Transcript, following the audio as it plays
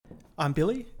I'm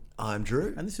Billy. I'm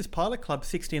Drew. And this is Pilot Club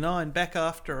 69, back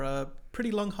after a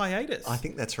pretty long hiatus. I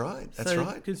think that's right. That's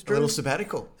right. Drew, a little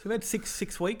sabbatical. So we've had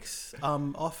six weeks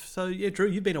off. So, yeah, Drew,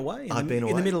 you've been away. I've been away.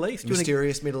 In the Middle East.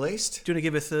 Mysterious Middle East. Do you want to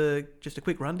give us just a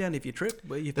quick rundown of your trip,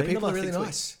 where you've been The people the last are really 6 nice.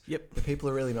 weeks? Yep. The people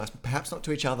are really nice. Perhaps not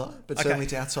to each other, but certainly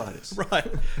to outsiders. Right.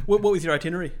 What was your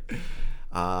itinerary?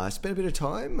 Spent a bit of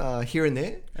time here and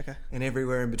there, and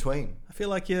everywhere in between. I feel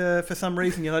like for some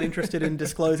reason you're not interested in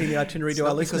disclosing the itinerary to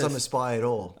our listeners. Because I'm a spy at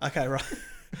all. Okay, right.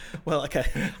 Well, okay.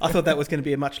 I thought that was going to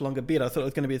be a much longer bit. I thought it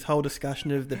was going to be this whole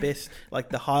discussion of the best, like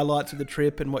the highlights of the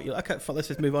trip and what you. Okay, let's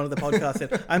just move on to the podcast.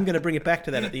 Then. I'm going to bring it back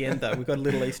to that at the end, though. We've got a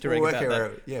little Easter egg about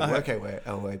that. Work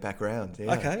our way back around.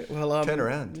 Yeah. Okay, well, turn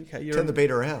around. Okay, turn the beat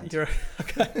around.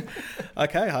 Okay.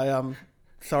 Okay.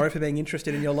 Sorry for being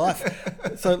interested in your life.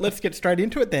 So let's get straight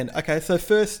into it then. Okay, so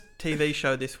first TV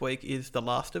show this week is The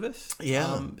Last of Us.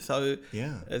 Yeah.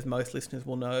 As most listeners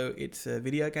will know, it's a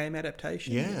video game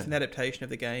adaptation. Yeah. It's an adaptation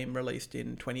of the game released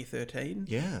in 2013.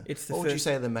 Yeah. What would you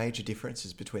say are the major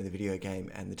differences between the video game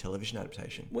and the television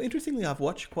adaptation? Well, interestingly, I've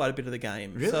watched quite a bit of the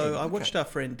game. Really? So I watched our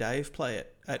friend Dave play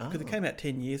it. Because it came out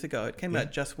 10 years ago. It came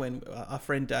out just when our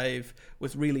friend Dave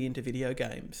was really into video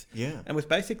games. Yeah. And was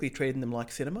basically treating them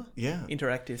like cinema. Yeah.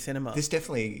 Interactive cinema. This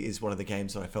definitely is one of the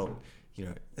games that I felt,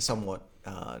 somewhat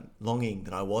longing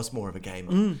that I was more of a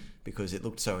gamer because it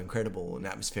looked so incredible and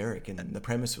atmospheric and the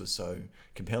premise was so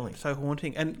compelling. So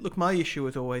haunting. And look, my issue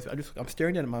is always, I'm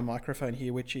staring down at my microphone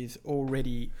here, which is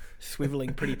already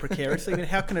swiveling pretty precariously. I mean,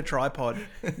 how can a tripod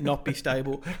not be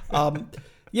stable?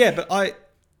 But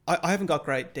I haven't got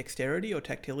great dexterity or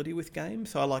tactility with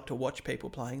games, so I like to watch people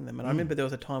playing them. And I remember there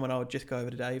was a time when I would just go over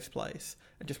to Dave's place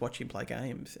and just watch him play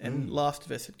games. And Last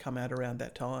of Us had come out around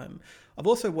that time. I've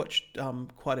also watched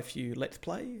quite a few Let's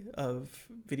Play of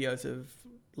videos of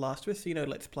Last of Us.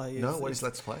 Let's Play is... No, what is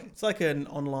Let's Play? It's like an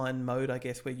online mode, I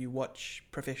guess, where you watch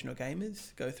professional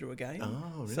gamers go through a game.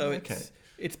 Oh, really? So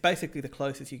it's basically the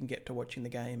closest you can get to watching the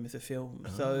game as a film.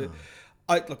 So...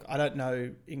 I don't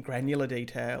know in granular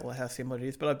detail how similar it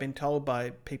is, but I've been told by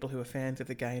people who are fans of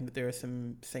the game that there are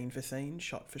some scene-for-scene,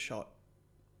 shot-for-shot,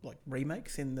 like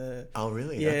remakes in the... Oh,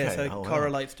 really? Yeah, okay. so it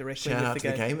correlates directly with the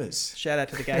game. Shout out to the gamers. Shout out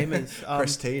to the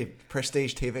gamers.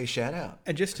 Prestige TV shout out.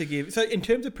 And just to give... So in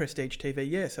terms of Prestige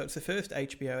TV, so it's the first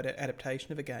HBO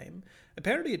adaptation of a game.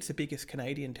 Apparently it's the biggest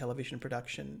Canadian television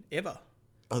production ever.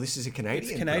 Oh, this is a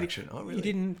Canadian production. Oh, really? You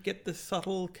didn't get the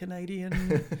subtle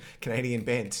Canadian... Canadian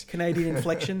bent. Canadian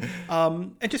inflection.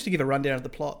 And just to give a rundown of the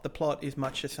plot is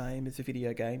much the same as a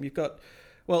video game. You've got...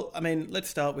 Well, let's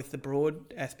start with the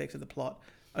broad aspects of the plot.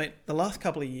 The last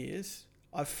couple of years,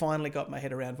 I've finally got my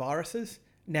head around viruses.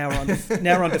 Now we're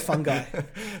on to fungi.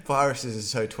 Viruses is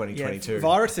so 2022. Yeah,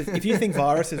 viruses. If you think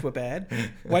viruses were bad,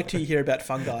 wait till you hear about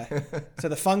fungi. So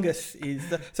the fungus is...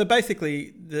 So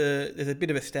basically, there's a bit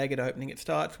of a staggered opening. It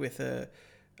starts with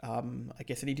I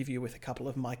guess an interview with a couple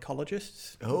of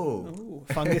mycologists. Oh,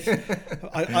 fungus.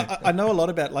 I know a lot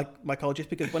about mycologists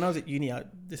because when I was at uni,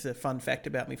 this is a fun fact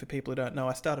about me for people who don't know.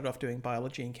 I started off doing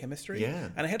biology and chemistry,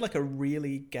 and I had a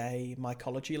really gay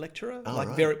mycology lecturer,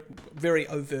 very, very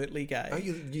overtly gay. Oh,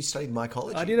 you studied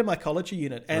mycology? I did a mycology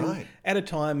unit, and at a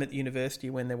time at the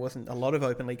university when there wasn't a lot of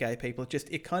openly gay people,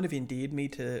 it kind of endeared me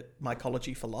to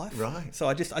mycology for life. Right. So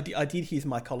I did his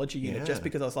mycology unit just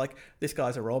because I was like, this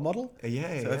guy's a role model.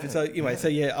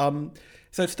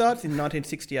 So it starts in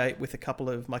 1968 with a couple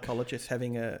of mycologists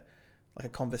having a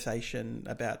conversation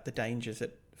about the dangers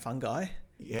that fungi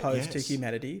pose to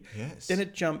humanity. Yes. Then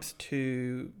it jumps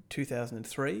to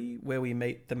 2003 where we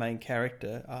meet the main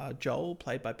character, Joel,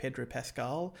 played by Pedro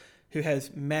Pascal, who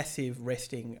has massive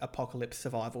resting apocalypse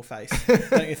survival face.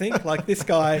 Don't you think? This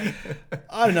guy,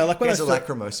 I don't know. When he has a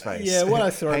lachrymose face. Yeah, when I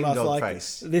saw him, I was like,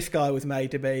 face. This guy was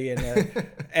made to be.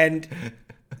 And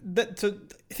so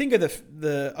think of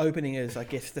the opening as, I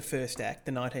guess, the first act.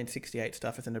 The 1968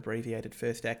 stuff is an abbreviated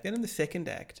first act. Then in the second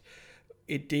act,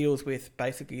 it deals with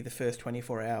basically the first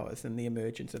 24 hours and the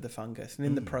emergence of the fungus. And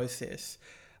in the process,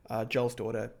 Joel's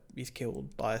daughter is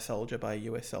killed by a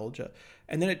US soldier.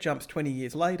 And then it jumps 20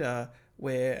 years later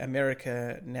where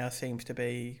America now seems to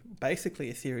be basically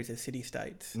a series of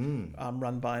city-states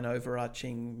run by an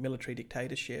overarching military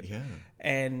dictatorship. Yeah.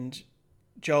 And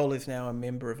Joel is now a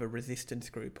member of a resistance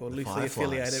group or loosely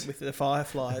affiliated with the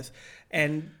Fireflies.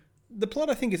 And the plot,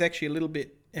 I think, is actually a little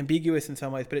bit ambiguous in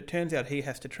some ways, but it turns out he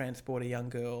has to transport a young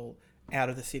girl out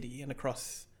of the city and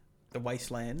across the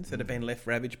wastelands that have been left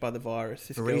ravaged by the virus.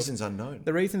 For reasons unknown.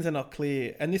 The reasons are not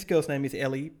clear. And this girl's name is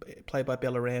Ellie, played by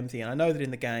Bella Ramsey. And I know that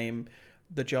in the game,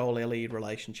 the Joel-Ellie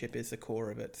relationship is the core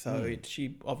of it. So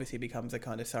she obviously becomes a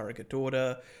kind of surrogate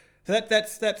daughter. So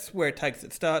that's where it takes.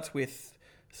 It starts with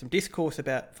some discourse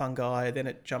about fungi, then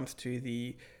it jumps to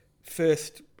the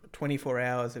first 24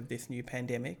 hours of this new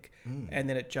pandemic, and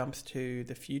then it jumps to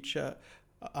the future,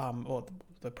 or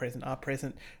the present, our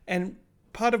present. And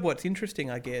part of what's interesting,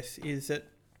 I guess, is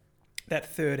that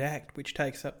third act, which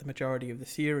takes up the majority of the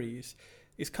series,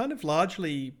 is kind of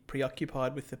largely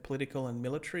preoccupied with the political and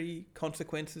military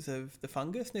consequences of the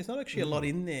fungus. And there's not actually a lot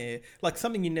in there. Like,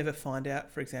 something you never find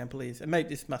out, for example, is, and maybe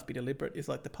this must be deliberate, is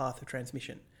like the path of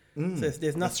transmission. So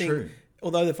there's nothing... That's true.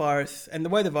 Although the virus, and the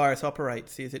way the virus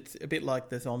operates is it's a bit like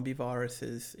the zombie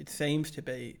viruses, it seems to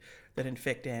be, that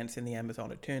infect ants in the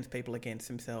Amazon. It turns people against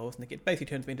themselves, and it basically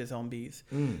turns them into zombies.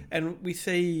 And we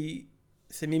see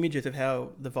some images of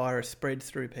how the virus spreads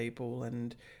through people,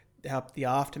 and how the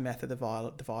aftermath of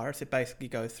the virus, it basically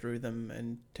goes through them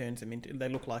and turns them into, they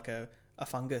look like a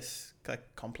fungus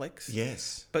complex.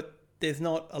 Yes. But there's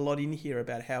not a lot in here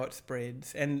about how it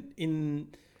spreads. And in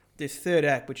this third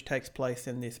act, which takes place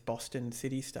in this Boston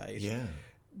city state,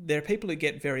 there are people who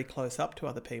get very close up to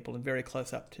other people and very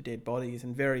close up to dead bodies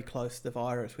and very close to the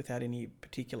virus without any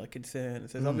particular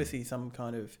concerns. There's obviously some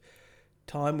kind of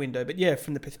time window. But yeah,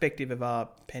 from the perspective of our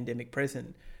pandemic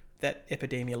present, that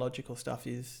epidemiological stuff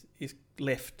is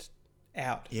left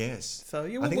out. Yes. So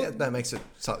I think that makes it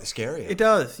slightly scarier. It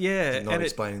does, yeah. Not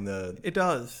explaining it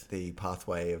does. the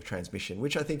pathway of transmission,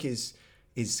 which I think is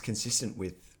consistent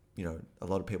with, you know, a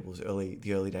lot of people's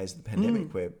the early days of the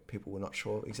pandemic, where people were not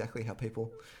sure exactly how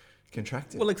people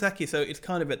contracted. Well, exactly. So it's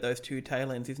kind of at those two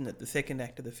tail ends, isn't it? The second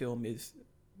act of the film is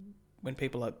when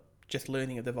people are just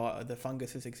learning of the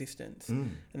fungus's existence,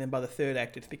 and then by the third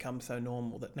act, it's become so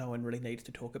normal that no one really needs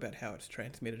to talk about how it's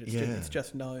transmitted. It's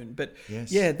just known. But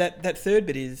that third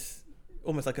bit is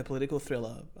almost like a political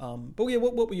thriller. But yeah,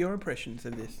 what were your impressions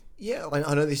of this? Yeah,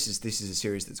 I know this is a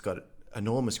series that's got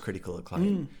enormous critical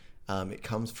acclaim. It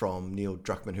comes from Neil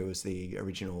Druckmann, who was the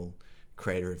original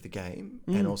creator of the game,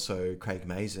 and also Craig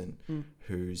Mazin,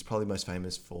 who's probably most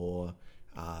famous for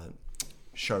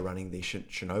show running the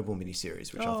Chernobyl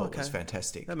miniseries, which I thought was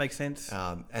fantastic. That makes sense.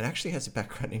 And actually has a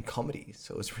background in comedy,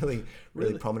 so it was really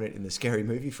prominent in the Scary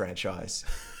Movie franchise.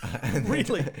 And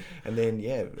then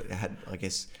had, I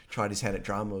guess, tried his hand at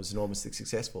drama, was enormously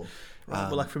successful. Right,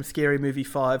 well, like from Scary Movie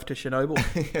 5 to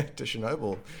Chernobyl. To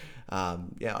Chernobyl.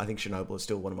 I think Chernobyl is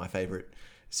still one of my favourite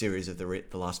series of the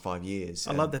last 5 years.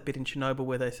 I love that bit in Chernobyl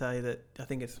where they say that, I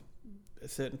think it's a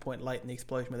certain point late in the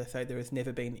explosion, where they say there has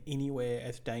never been anywhere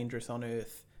as dangerous on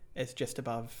Earth as just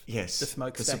above the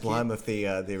smokestack. The sublime of the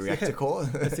reactor core.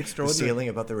 That's extraordinary. The ceiling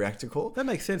above the reactor core. That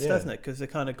makes sense, doesn't it? Because the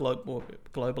kind of global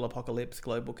apocalypse,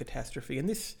 global catastrophe. And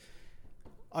this,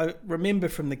 I remember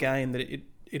from the game that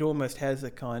it almost has a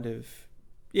kind of,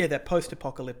 that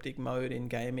post-apocalyptic mode in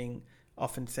gaming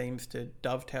often seems to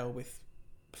dovetail with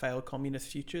failed communist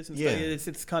futures and stuff.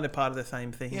 It's kind of part of the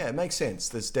same thing. Yeah, it makes sense.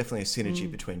 There's definitely a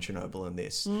synergy between Chernobyl and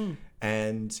this.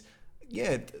 And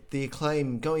the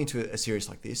acclaim going into a series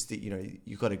like this, that, you know,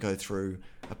 you've got to go through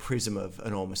a prism of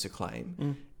enormous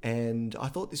acclaim. And I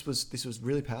thought this was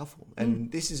really powerful.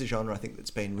 And this is a genre, I think, that's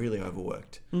been really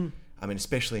overworked. I mean,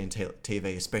 especially in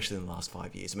TV, especially in the last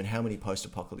 5 years. I mean, how many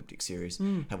post-apocalyptic series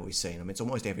have we seen? I mean, it's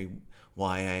almost every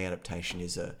YA adaptation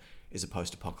is a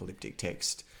post-apocalyptic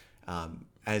text.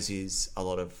 As is a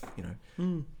lot of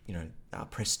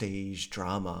prestige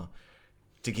drama.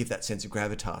 To give that sense of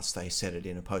gravitas, they set it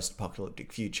in a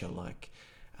post-apocalyptic future, like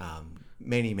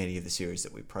many of the series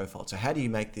that we profiled. So how do you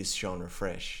make this genre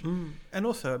fresh? And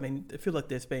also, I mean, I feel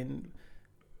like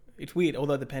it's weird,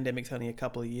 although the pandemic's only a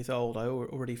couple of years old, I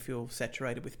already feel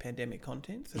saturated with pandemic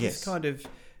content. So this kind of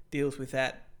deals with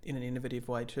that in an innovative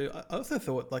way too. I also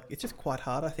thought, like, it's just quite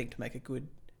hard, I think, to make a good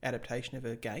adaptation of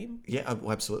a game. Yeah,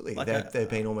 absolutely. Like they've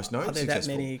been almost no successful. Are there that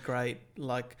many great,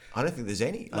 like... I don't think there's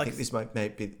any. I think this might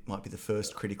be the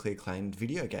first critically acclaimed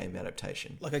video game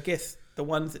adaptation. Like, I guess the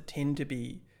ones that tend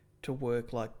to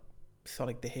work, like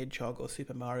Sonic the Hedgehog or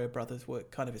Super Mario Brothers, work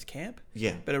kind of as camp.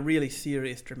 Yeah. But a really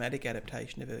serious, dramatic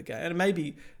adaptation of a game. And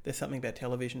maybe there's something about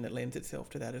television that lends itself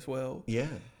to that as well. Yeah.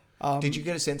 Did you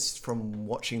get a sense from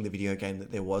watching the video game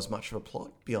that there was much of a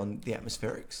plot beyond the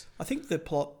atmospherics? I think the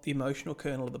emotional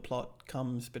kernel of the plot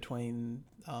comes between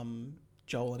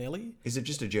Joel and Ellie. Is it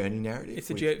just a journey narrative?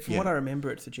 From what I remember,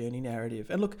 it's a journey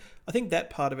narrative. And look, I think that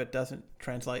part of it doesn't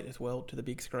translate as well to the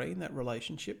big screen, that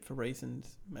relationship, for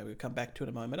reasons maybe we'll come back to in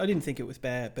a moment. I didn't think it was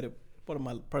bad, but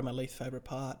probably my least favourite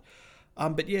part.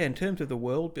 But yeah, in terms of the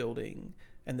world building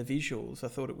and the visuals, I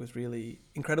thought it was really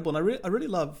incredible. And I really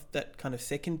love that kind of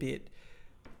second bit.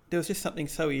 There was just something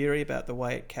so eerie about the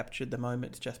way it captured the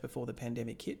moments just before the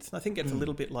pandemic hits. And I think it's a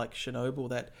little bit like Chernobyl,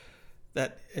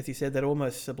 that, as you said, that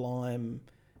almost sublime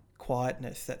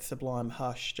quietness, that sublime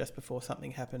hush just before something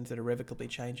happens that irrevocably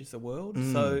changes the world.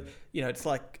 So, it's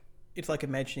like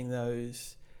imagining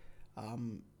those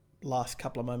last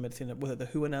couple of moments in was it the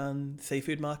Huanan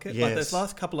seafood market? Yes. Like those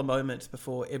last couple of moments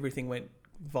before everything went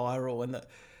viral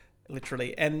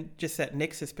literally, and just that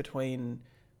nexus between,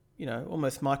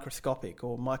 almost microscopic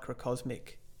or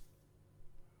microcosmic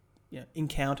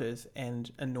encounters and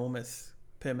enormous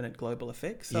permanent global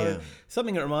effects. So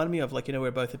something that reminded me of, we're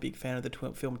both a big fan of the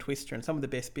film Twister, and some of the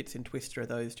best bits in Twister are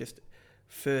those just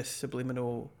first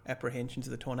subliminal apprehensions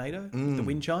of the tornado, the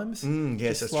wind chimes.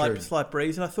 Yes, just that's true. Slight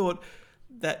breeze. And I thought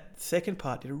that second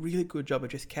part did a really good job of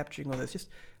just capturing all those just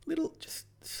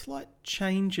slight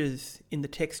changes in the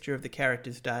texture of the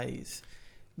characters' days,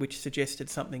 which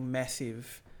suggested something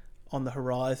massive on the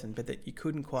horizon, but that you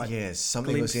couldn't quite. Yes,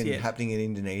 something was happening in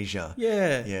Indonesia.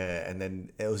 Yeah, yeah, and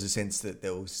then there was a sense that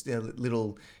there was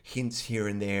little hints here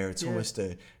and there. It's almost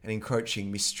an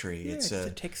encroaching mystery. Yeah, it's a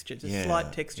texture, it's a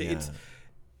slight texture. Yeah.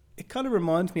 It kind of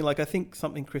reminds me, I think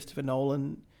something Christopher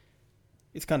Nolan.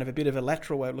 It's kind of a bit of a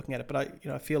lateral way of looking at it, but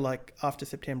I feel like after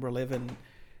September 11,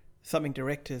 something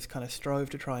directors kind of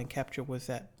strove to try and capture was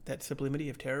that sublimity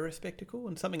of terrorist spectacle.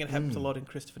 And something that happens a lot in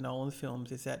Christopher Nolan's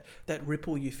films is that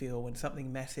ripple you feel when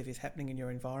something massive is happening in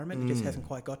your environment. It just hasn't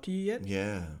quite got to you yet.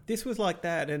 Yeah. This was like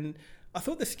that, and I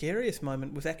thought the scariest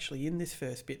moment was actually in this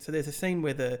first bit. So there's a scene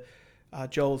where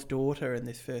Joel's daughter in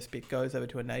this first bit goes over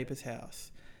to a neighbour's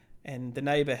house, and the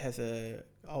neighbour has the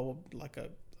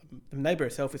neighbour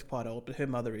herself is quite old, but her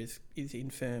mother is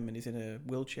infirm and is in a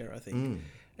wheelchair, I think.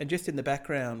 And just in the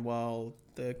background, while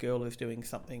the girl is doing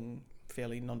something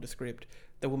fairly nondescript,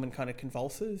 the woman kind of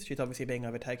convulses. She's obviously being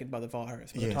overtaken by the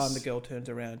virus. By the time the girl turns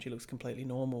around, she looks completely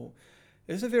normal.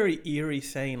 It's a very eerie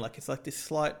scene. It's like this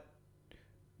slight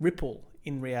ripple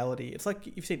in reality. It's like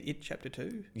you've seen It Chapter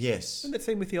 2. Yes. And that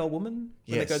scene with the old woman?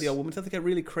 When they go to the old woman. It's like a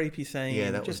really creepy scene.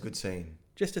 Yeah, that was a good scene.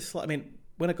 Just a slight...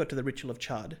 when I got to the Ritual of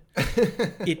Chud,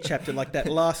 It Chapter, that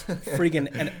last friggin'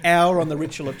 an hour on the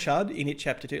Ritual of Chud in It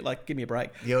Chapter 2, give me a break.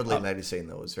 The old lady scene,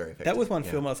 though, was very effective. That was one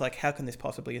film I was like, how can this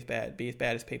possibly be as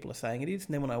bad as people are saying it is?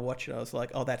 And then when I watched it, I was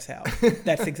like, oh, that's how.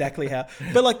 That's exactly how.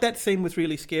 But, that scene was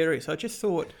really scary. So I just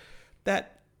thought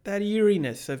that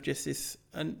eeriness of just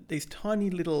these tiny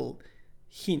little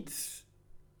hints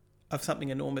of something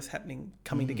enormous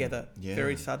coming together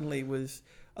very suddenly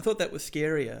I thought that was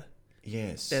scarier.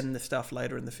 Yes. Than the stuff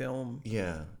later in the film.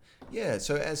 Yeah. Yeah.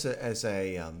 So as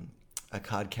a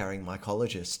card carrying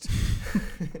mycologist,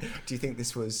 do you think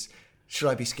this was? Should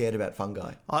I be scared about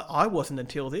fungi? I wasn't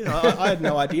until this. I had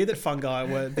no idea that fungi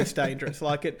were this dangerous.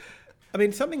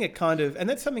 Something that kind of, and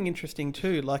that's something interesting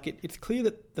too. It's clear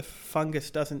that the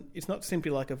fungus it's not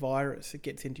simply like a virus. It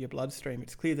gets into your bloodstream.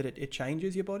 It's clear that it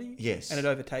changes your body. Yes. And it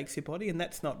overtakes your body, and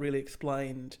that's not really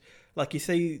explained. You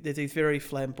see, there's these very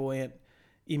flamboyant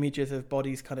images of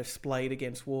bodies kind of splayed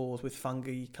against walls with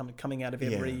fungi coming out of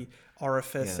every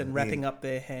orifice and wrapping up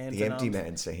their hands. The empty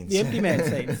man scenes. The empty man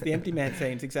scenes. The empty man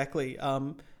scenes, exactly.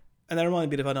 And they remind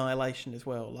me a bit of Annihilation as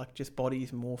well, just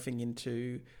bodies morphing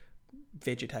into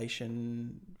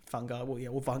vegetation, fungi.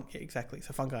 Exactly.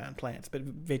 So fungi aren't plants, but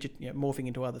morphing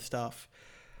into other stuff.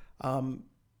 What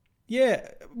do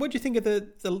you think of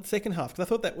the second half? Because I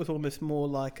thought that was almost more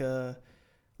like a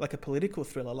political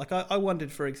thriller. I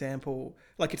wondered, for example,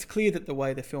 it's clear that the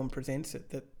way the film presents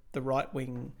it, that the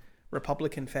right-wing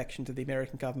Republican factions of the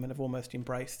American government have almost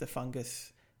embraced the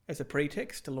fungus as a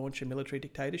pretext to launch a military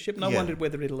dictatorship. And I wondered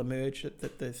whether it'll emerge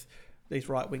that there's these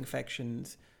right-wing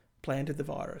factions planted the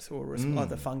virus or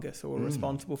the fungus or were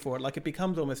responsible for it. It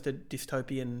becomes almost a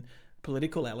dystopian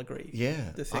political allegory.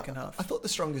 Yeah. The second half. I thought the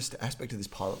strongest aspect of this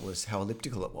pilot was how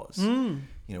elliptical it was.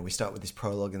 We start with this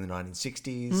prologue in the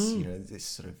 1960s, this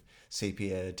sort of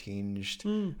sepia-tinged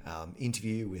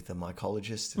interview with a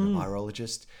mycologist and a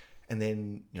virologist. And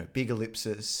then, big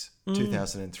ellipsis,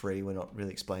 2003, we're not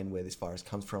really explained where this virus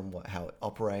comes from, how it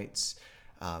operates.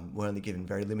 We're only given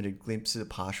very limited glimpses,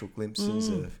 partial glimpses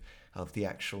of the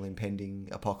actual impending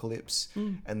apocalypse.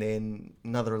 And then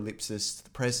another ellipsis to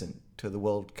the present, to the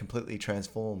world completely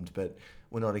transformed, but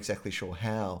we're not exactly sure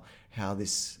how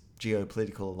this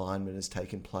geopolitical alignment has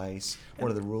taken place. What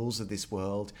are the rules of this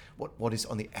world? What is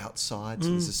on the outside?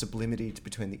 So there's a sublimity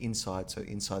between the inside. So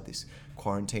inside this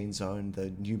quarantine zone,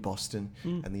 the New Boston,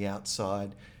 and the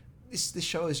outside. This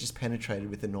show is just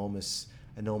penetrated with enormous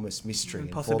mystery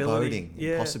and foreboding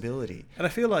and possibility. And I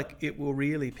feel like it will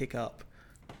really pick up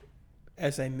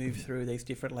as they move through these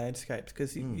different landscapes,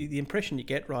 because the impression you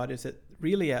get, right, is that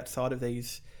really outside of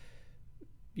these,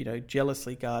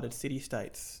 jealously guarded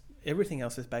city-states, everything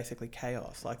else is basically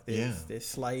chaos. Like there's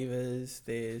slavers,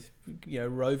 there's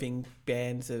roving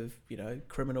bands of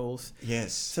criminals.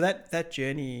 Yes. So that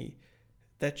journey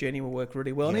will work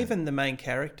really well. And even the main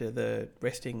character, the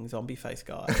resting zombie face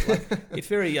guy, like, it's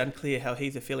very unclear how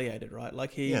he's affiliated, right?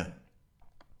 Like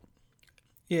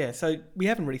so we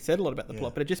haven't really said a lot about the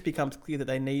plot, but it just becomes clear that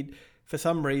they need, for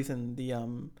some reason,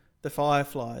 the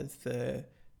Fireflies,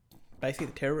 basically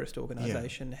the terrorist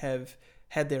organisation, have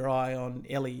had their eye on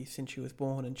Ellie since she was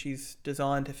born, and she's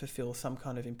designed to fulfil some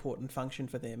kind of important function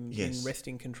for them in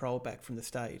wresting control back from the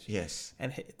state. Yes.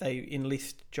 And they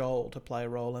enlist Joel to play a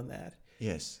role in that.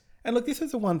 Yes. And look, this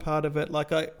is the one part of it,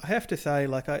 like I have to say,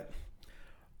 like I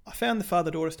found the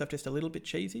father-daughter stuff just a little bit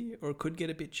cheesy, or it could get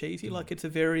a bit cheesy. Like it's a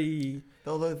very...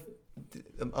 Although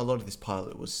a lot of this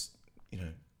pilot was,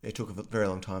 it took a very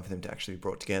long time for them to actually be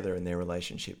brought together in their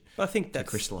relationship. I think to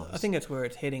crystallise. I think that's where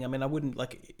it's heading. I mean, I wouldn't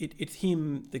it's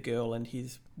him, the girl, and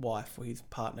his wife or his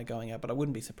partner going out, but I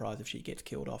wouldn't be surprised if she gets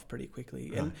killed off pretty quickly.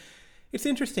 Right. And it's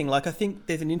interesting. Like I think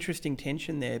there's an interesting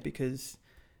tension there because,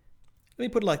 let me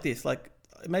put it like this: like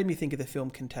it made me think of the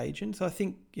film Contagion. So I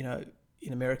think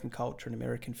in American culture and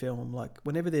American film, like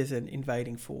whenever there's an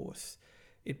invading force,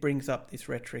 it brings up this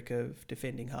rhetoric of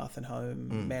defending hearth and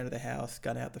home, man of the house,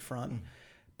 gun out the front.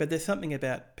 But there's something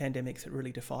about pandemics that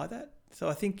really defy that. So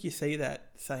I think you see that,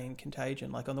 say, in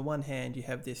Contagion. Like on the one hand, you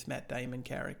have this Matt Damon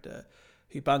character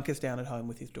who bunkers down at home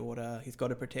with his daughter. He's got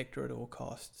to protect her at all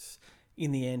costs.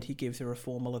 In the end, he gives her a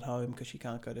formal at home because she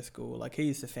can't go to school. Like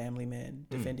he's the family man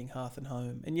defending hearth and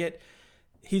home. And yet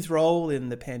his role in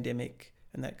the pandemic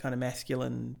and that kind of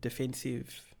masculine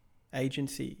defensive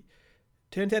agency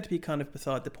turns out to be kind of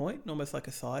beside the point, and almost like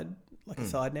a side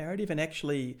narrative. And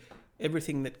actually,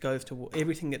 everything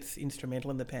that's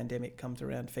instrumental in the pandemic comes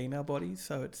around female bodies.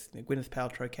 So it's Gwyneth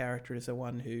Paltrow character is the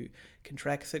one who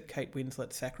contracts it. Kate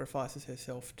Winslet sacrifices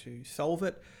herself to solve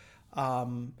it.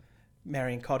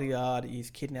 Marion Cotillard is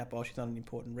kidnapped while she's on an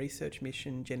important research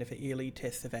mission. Jennifer Ely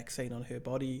tests the vaccine on her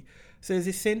body. So there's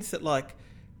this sense that like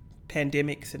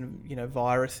pandemics and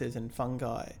viruses and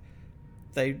fungi,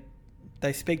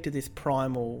 they speak to this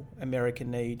primal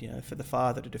American need, for the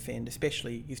father to defend,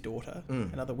 especially his daughter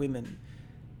and other women.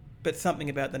 But something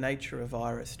about the nature of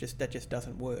virus just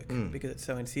doesn't work because it's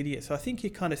so insidious. So I think you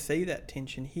kind of see that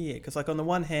tension here because, like, on the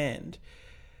one hand,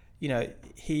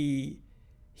 he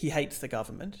hates the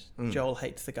government. Joel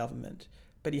hates the government,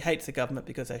 but he hates the government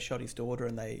because they shot his daughter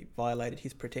and they violated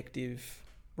his protective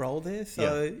role there.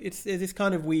 So there's this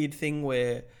kind of weird thing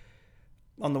where,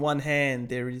 on the one hand,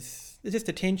 there's just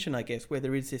a tension, I guess, where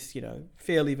there is this,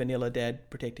 fairly vanilla dad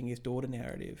protecting his daughter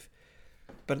narrative.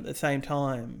 But at the same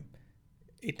time,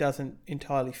 it doesn't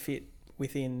entirely fit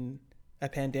within a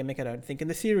pandemic, I don't think. And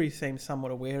the series seems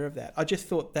somewhat aware of that. I just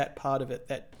thought that part of it,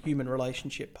 that human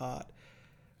relationship part,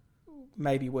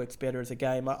 maybe works better as a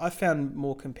game. I found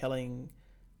more compelling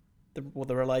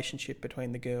the relationship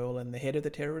between the girl and the head of the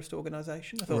terrorist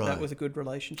organisation. I thought that was a good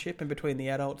relationship, and between the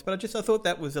adults. But I thought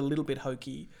that was a little bit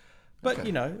hokey. But,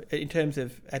 in terms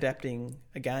of adapting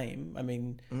a game, I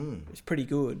mean, it's pretty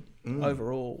good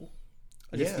overall.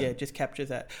 It just captures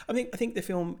that. I think the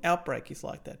film Outbreak is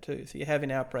like that too. So you have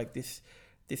in Outbreak this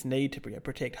need to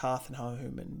protect hearth and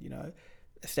home and,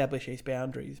 establish these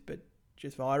boundaries, but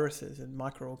just viruses and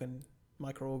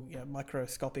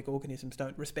microscopic organisms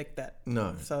don't respect that.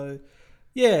 No. So,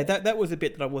 that was a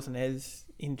bit that I wasn't as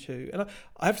into. And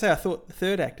I have to say, I thought the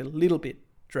third act a little bit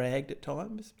dragged at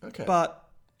times. Okay. But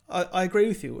I agree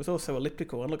with you. It was also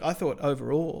elliptical. And look, I thought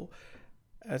overall,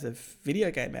 as a video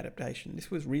game adaptation,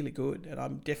 this was really good. And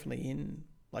I'm definitely in,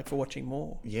 for watching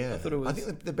more. Yeah. I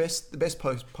think the best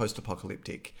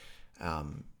post-apocalyptic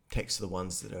texts are the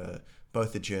ones that are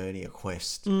both a journey, a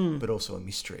quest, but also a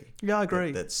mystery. Yeah, I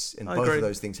agree. Both of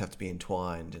those things have to be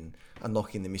entwined, and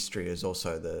unlocking the mystery is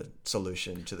also the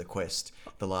solution to the quest,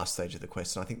 the last stage of the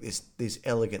quest. And I think this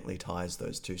elegantly ties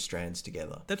those two strands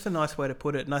together. That's a nice way to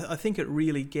put it. And I think it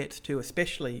really gets to,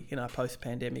 especially in our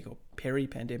post-pandemic or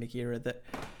peri-pandemic era, that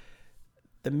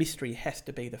the mystery has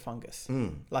to be the fungus.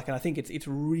 And I think it's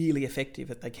really effective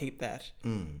that they keep that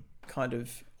kind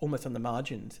of almost on the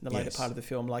margins in the later part of the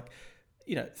film.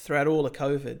 Throughout all of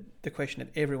COVID, the question that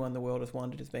everyone in the world has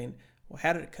wondered has been, well,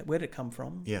 where did it come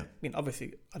from? Yeah. I mean,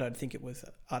 obviously, I don't think it was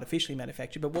artificially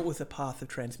manufactured, but what was the path of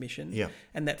transmission? Yeah.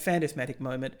 And that phantasmatic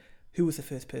moment, who was the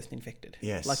first person infected?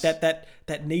 Yes.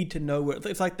 That need to know where...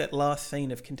 It's like that last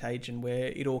scene of Contagion where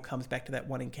it all comes back to that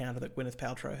one encounter that Gwyneth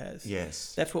Paltrow has.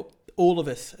 Yes. That's what all of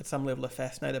us at some level are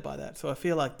fascinated by that. So I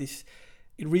feel like it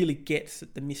really gets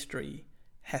that the mystery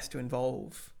has to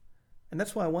involve... And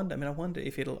that's why I wonder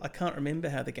if I can't remember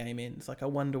how the game ends. I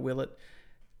wonder, will it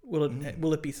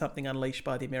will it be something unleashed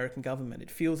by the American government?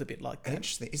 It feels a bit like that.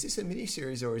 Interesting. Is this a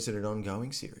mini-series or is it an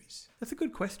ongoing series? That's a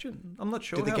good question. I'm not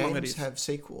sure Do the how long it games is. have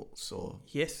sequels or?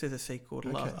 Yes, there's a sequel.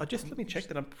 Let me check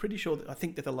that. I'm pretty sure I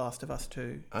think that The Last of Us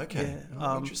 2. Okay.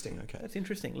 Yeah. Interesting. Okay. That's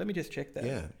interesting. Let me just check that.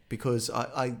 Yeah, because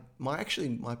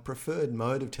my preferred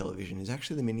mode of television is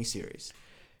actually the miniseries.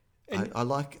 I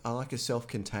like a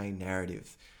self-contained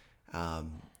narrative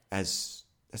as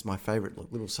my favourite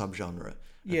little subgenre of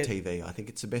TV. I think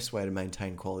it's the best way to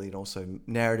maintain quality and also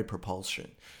narrative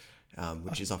propulsion,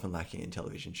 which is often lacking in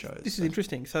television shows. This is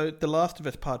interesting. So The Last of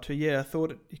Us Part 2, I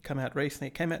thought it came out recently.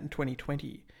 It came out in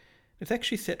 2020. It's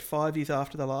actually set 5 years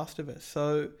after The Last of Us.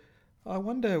 So I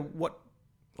wonder what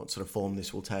sort of form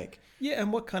this will take. Yeah,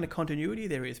 and what kind of continuity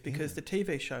there is, because the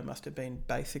TV show must have been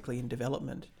basically in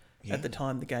development at the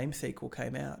time the game sequel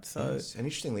came out. So, yes. And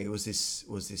interestingly, it was this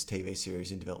TV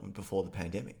series in development before the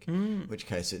pandemic, in which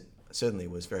case it certainly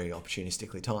was very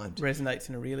opportunistically timed. Resonates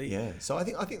in a really... Yeah, so I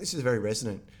think this is a very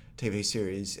resonant TV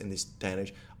series in this day and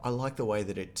age. I like the way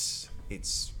that it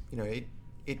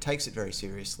takes it very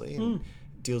seriously and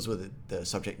deals with the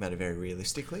subject matter very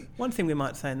realistically. One thing we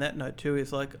might say in that note too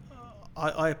is like,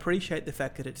 I appreciate the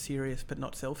fact that it's serious but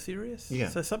not self-serious. Yeah.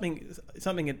 So something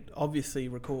it obviously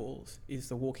recalls is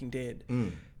The Walking Dead,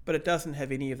 but it doesn't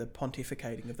have any of the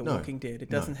pontificating of The Walking Dead. It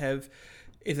doesn't have...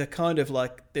 It's a kind of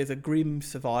like... There's a grim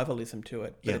survivalism to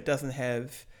it, but it doesn't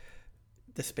have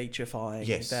the speechifying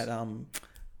that...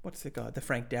 what's the guy? The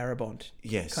Frank Darabont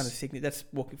kind of signature. That's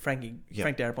Frank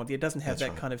Darabont. It doesn't have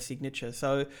that kind of signature.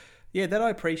 So... Yeah, that I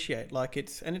appreciate. Like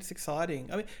it's exciting.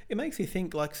 I mean, it makes you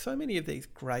think. Like so many of these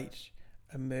great,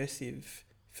 immersive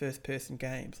first-person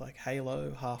games, like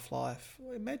Halo, Half-Life.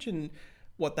 Imagine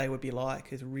what they would be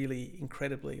like as really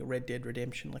incredibly Red Dead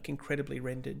Redemption, like incredibly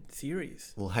rendered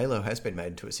series. Well, Halo has been made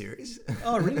into a series.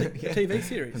 Oh, really? A TV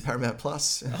series? And Paramount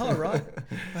Plus. Oh, right.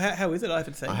 How is it? I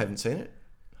haven't seen it.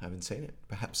 I haven't seen it.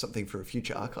 Perhaps something for a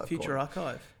future archive.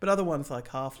 Archive. But other ones like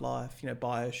Half-Life,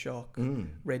 BioShock,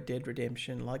 Red Dead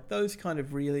Redemption, like those kind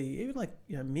of really, even like,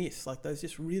 Myst, like those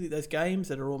games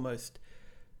that are almost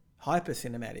hyper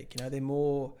cinematic, they're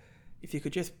more, if you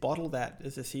could just bottle that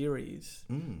as a series,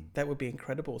 that would be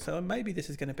incredible. So maybe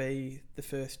this is going to be the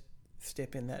first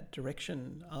step in that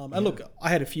direction. And look, I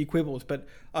had a few quibbles, but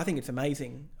I think it's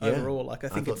amazing overall. Like I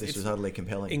thought this was utterly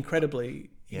compelling. Incredibly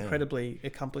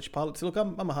accomplished pilot. So look,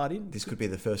 I'm a hard in. This could be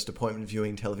the first appointment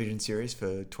viewing television series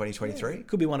for 2023. It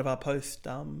could be one of our post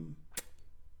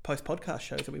podcast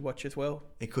shows that we watch as well.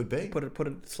 It could be.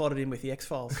 Slot it in with the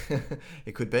X-Files.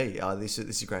 It could be. This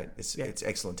is great. It's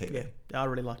excellent TV. Yeah, I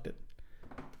really liked it.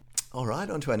 All right,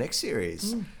 on to our next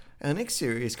series. Our next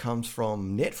series comes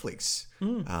from Netflix,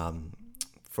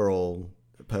 for all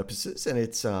purposes, and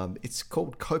it's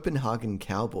called Copenhagen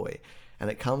Cowboy, and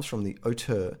it comes from the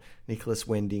auteur Nicholas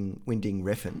Winding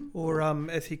Refn, or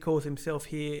as he calls himself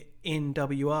here,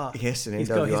 NWR. Yes, an he's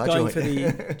NWR he's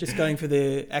joint. going for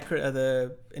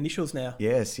the initials now.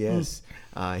 Yes.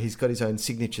 He's got his own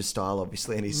signature style,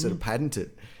 obviously, and he's sort of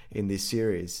patented in this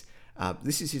series.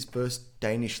 This is his first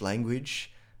Danish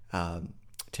language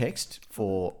text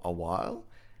for a while,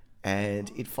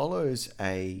 and it follows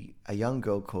a young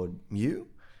girl called Mew,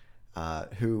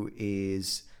 who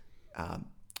is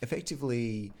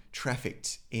effectively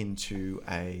trafficked into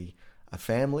a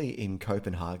family in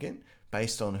Copenhagen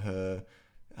based on her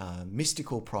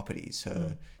mystical properties,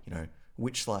 her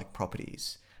witch-like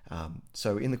properties.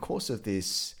 So in the course of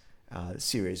this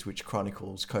series, which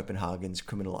chronicles Copenhagen's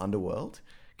criminal underworld,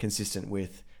 consistent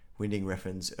with Winding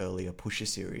Refn's earlier Pusher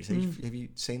series. Have you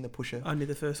seen the Pusher? Only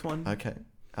the first one. Okay.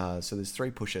 So there's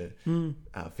 3 Pusher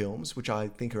films, which I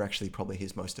think are actually probably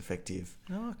his most effective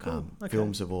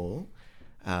films of all.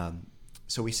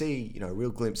 So we see, a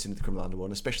real glimpse into the criminal underworld,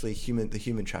 and especially the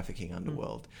human trafficking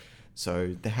underworld.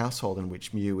 So the household in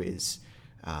which Mew is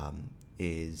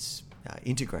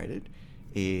integrated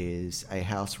is a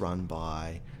house run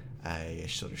by a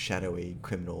sort of shadowy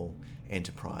criminal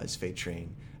enterprise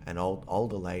featuring an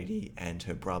older lady and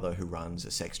her brother who runs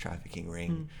a sex trafficking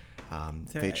ring,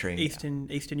 featuring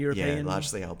Eastern European,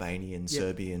 largely Albanian,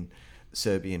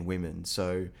 Serbian women.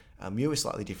 So Mew is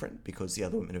slightly different because the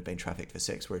other women have been trafficked for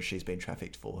sex, whereas she's been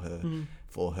trafficked for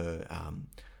her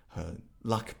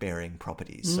luck-bearing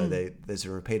properties. So there's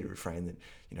a repeated refrain that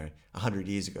 100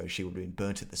 years ago she would have been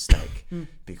burnt at the stake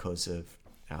because of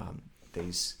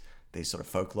these sort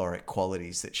of folkloric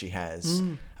qualities that she has.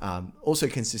 Also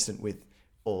consistent with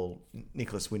all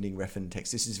Nicholas Winding Refn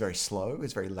text. This is very slow.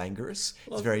 It's very languorous.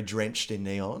 It's very drenched in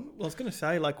neon. Well, I was going to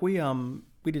say, like we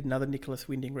did another Nicholas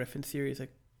Winding Refn series, a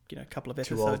couple of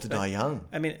episodes. Too Old to Die Young.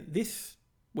 I mean, this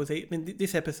I mean,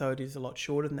 this episode is a lot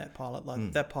shorter than that pilot.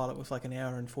 Like that pilot was like an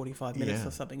hour and 45 minutes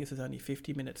or something. This is only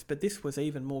 50 minutes, but this was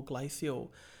even more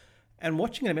glacial. And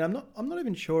watching it, I mean, I'm not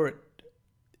even sure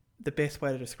the best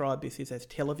way to describe this is as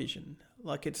television.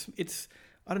 Like it's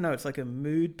I don't know, it's like a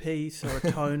mood piece or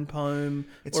a tone poem.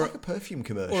 It's like a perfume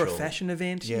commercial. Or a fashion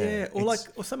event,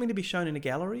 or something to be shown in a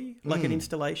gallery, like an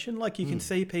installation. Like you can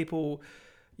see people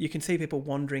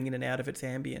wandering in and out of its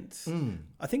ambience.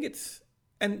 I think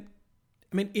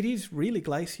it is really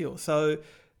glacial. So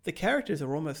the characters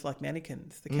are almost like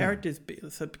mannequins. The characters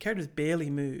barely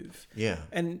move. Yeah.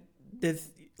 And there's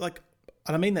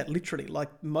and I mean that literally,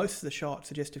 like most of the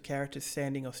shots are just of characters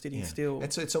standing or sitting still.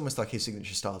 It's almost like his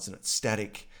signature style, isn't it?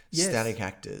 Static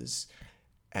actors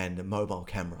and a mobile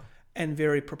camera. And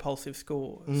very propulsive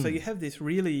score. So you have this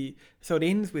so it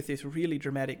ends with this really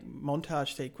dramatic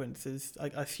montage sequences. I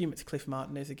assume it's Cliff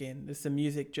Martinez again. There's the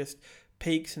music just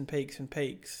peaks and peaks and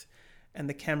peaks, and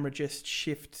the camera just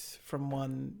shifts from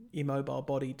one immobile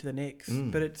body to the next.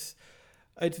 But it's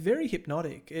very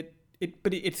hypnotic.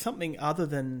 But it's something other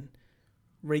than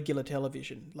regular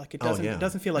television. Like it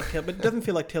doesn't feel like but it doesn't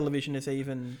feel like television is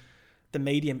even the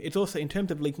medium. It's also, in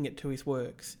terms of linking it to his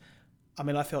works, I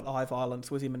mean, I felt eye violence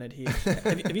was imminent here.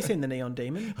 Have you seen The Neon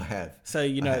Demon? I have. So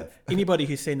anybody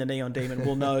who's seen The Neon Demon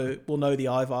will know the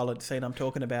eye violence scene I'm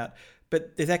talking about.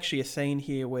 But there's actually a scene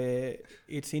here where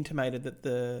it's intimated that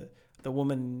the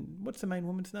woman, what's the main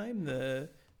woman's name? The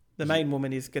main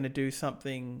woman is going to do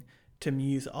something to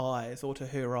Mue's eyes or to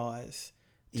her eyes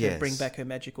to bring back her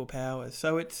magical powers.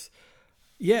 So it's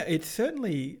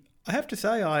certainly, I have to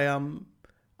say, I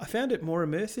found it more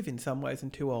immersive in some ways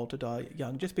than Too Old to Die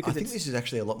Young, just because I think this is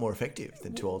actually a lot more effective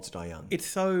than Too Old to Die Young. It's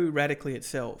so radically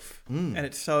itself, and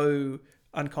it's so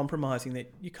uncompromising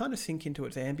that you kind of sink into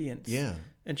its ambience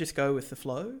and just go with the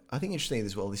flow. I think interesting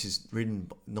as well, this is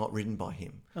not written by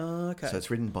him. Oh, okay. So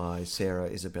it's written by Sarah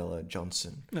Isabella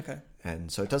Johnson. Okay. And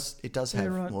so it does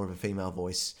have more of a female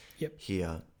voice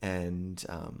here, and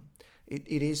it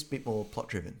is a bit more plot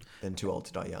driven than Too Old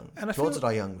to Die Young. And Too Old to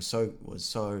Die Young was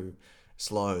so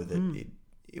slow that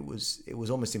it was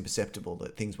almost imperceptible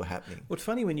that things were happening. Well, it's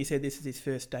funny when you said this is his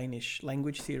first Danish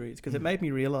language series, because it made me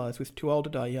realise with Too Old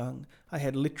to Die Young, I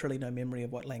had literally no memory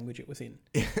of what language it was in,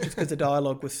 just because the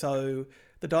dialogue was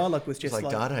just like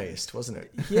Dadaist, wasn't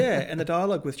it? Yeah, and the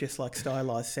dialogue was just like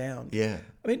stylised sound. Yeah.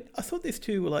 I mean, I thought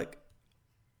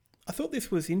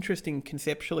this was interesting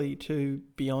conceptually too,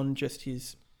 beyond just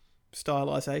his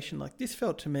stylisation. Like this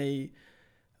felt to me,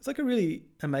 it's like a really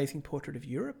amazing portrait of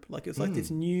Europe. Like it's like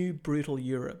this new brutal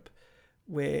Europe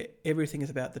where everything is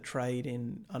about the trade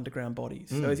in underground bodies.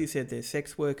 So as you said, there's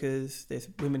sex workers, there's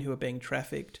women who are being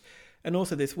trafficked, and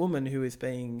also this woman who is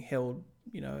being held,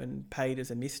 and paid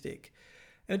as a mystic.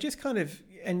 And it just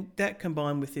and that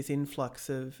combined with this influx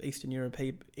of Eastern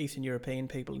European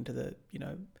people into the,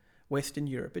 Western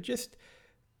Europe,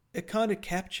 it kind of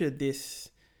captured this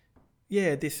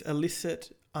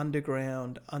illicit,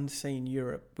 underground, unseen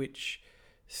Europe, which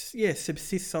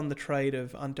subsists on the trade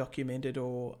of undocumented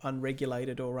or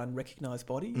unregulated or unrecognised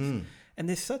bodies. And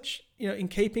there's such, in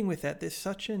keeping with that, there's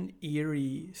such an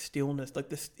eerie stillness. Like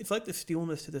this, it's like the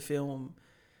stillness to the film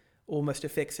almost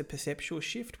affects a perceptual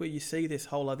shift where you see this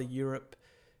whole other Europe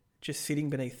just sitting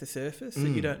beneath the surface that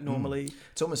you don't normally...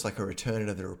 It's almost like a return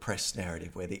to the repressed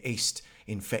narrative where the East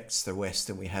infects the West,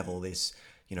 and we have all this,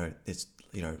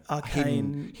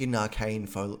 arcane, hidden arcane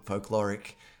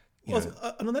folkloric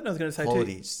and on that note, I was going to say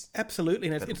qualities too, absolutely,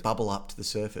 and that bubble up to the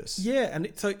surface. Yeah,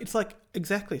 and so it's like,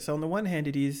 exactly. So on the one hand,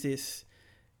 it is this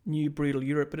new brutal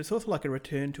Europe, but it's also like a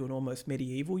return to an almost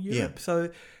medieval Europe. Yeah.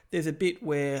 So there's a bit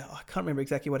where, I can't remember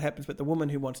exactly what happens, but the woman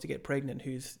who wants to get pregnant,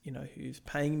 who's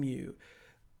paying Mew,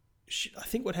 I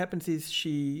think what happens is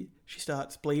she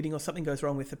starts bleeding or something goes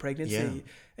wrong with the pregnancy,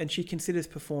 and she considers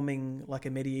performing like a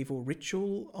medieval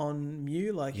ritual on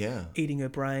Mew, like eating her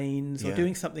brains or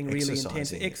doing something really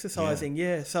intense,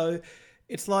 exercising. So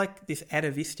it's like this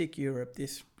atavistic Europe,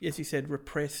 this, as you said,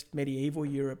 repressed medieval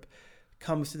Europe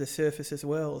comes to the surface as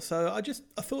well. So I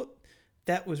thought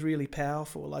that was really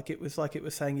powerful. Like it was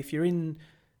saying, if you're in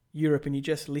Europe and you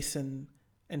just listen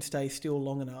and stay still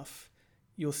long enough,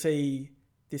 you'll see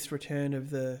this return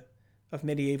of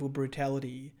medieval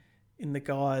brutality in the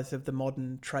guise of the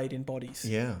modern trade in bodies.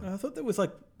 Yeah. And I thought that was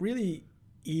like really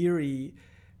eerie,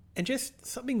 and just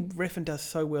something Refn does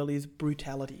so well is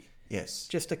brutality. Yes.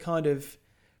 Just a kind of,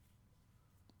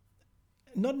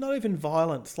 not even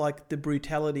violence, like the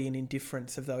brutality and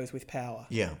indifference of those with power.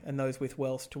 Yeah. And those with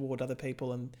wealth toward other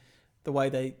people, and the way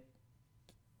they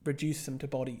reduce them to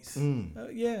bodies.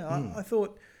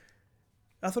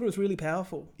 I thought it was really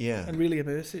powerful, and really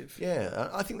immersive. Yeah,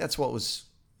 I think that's what was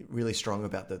really strong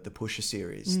about the Pusher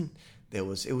series. It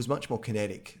was much more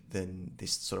kinetic than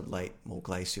this sort of late, more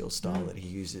glacial style that he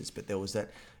uses, but there was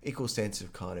that equal sense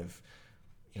of kind of,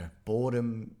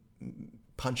 boredom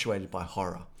punctuated by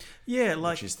horror. Yeah,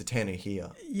 which is the tenor here.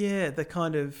 Yeah, the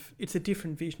kind of, it's a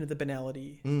different vision of the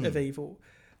banality of evil.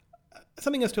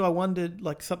 Something else too, I wondered,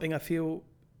 like something I feel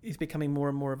is becoming more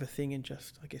and more of a thing in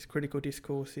just, I guess, critical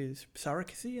discourse is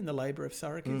surrogacy and the labour of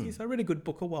surrogacy. So I read a good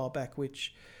book a while back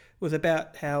which was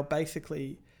about how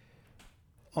basically,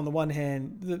 on the one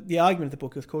hand, the argument of the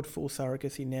book was called Full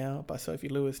Surrogacy Now by Sophie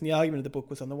Lewis, and the argument of the book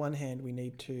was, on the one hand, we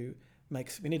need to make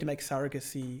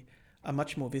surrogacy a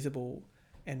much more visible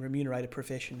and remunerated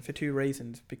profession for two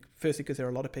reasons. Firstly, because there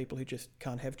are a lot of people who just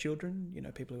can't have children,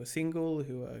 people who are single,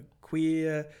 who are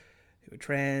queer, who are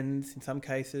trans in some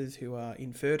cases, who are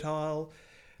infertile.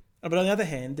 But on the other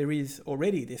hand, there is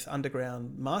already this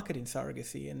underground market in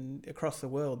surrogacy, and across the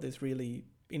world there's really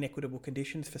inequitable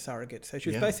conditions for surrogates. So she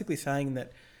was basically saying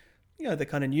that, the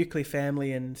kind of nuclear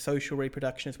family and social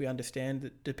reproduction as we understand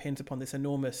it depends upon this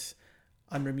enormous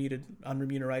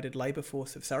unremunerated labour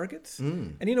force of surrogates.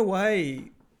 And in a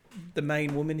way, the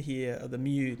main woman here, or the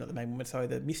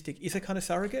mystic, is a kind of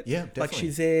surrogate. Yeah, definitely. Like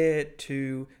she's there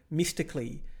to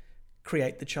mystically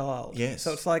create the child. Yes.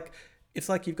 So it's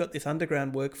like you've got this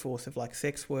underground workforce of like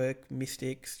sex work,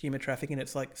 mystics, human trafficking, and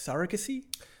it's like surrogacy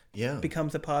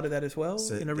becomes a part of that as well,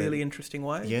 in a really interesting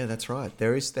way. Yeah, that's right.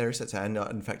 There is that, and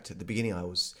in fact, at the beginning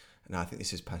I think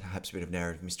this is perhaps a bit of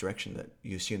narrative misdirection, that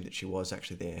you assumed that she was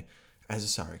actually there as a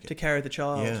surrogate to carry the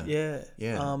child. Yeah.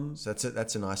 So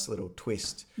that's a nice little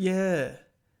twist. Yeah,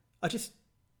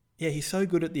 he's so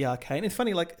good at the arcane. It's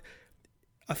funny, like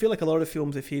I feel like a lot of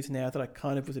films of his now that I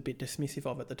kind of was a bit dismissive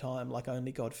of at the time, like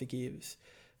Only God Forgives,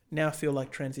 now feel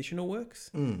like transitional works.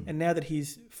 And now that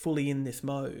he's fully in this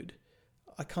mode,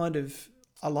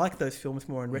 I like those films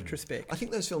more in retrospect. I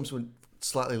think those films were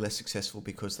slightly less successful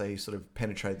because they sort of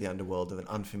penetrated the underworld of an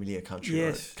unfamiliar country.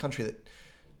 Yes. A country that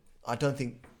I don't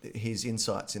think his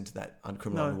insights into that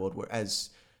criminal underworld were as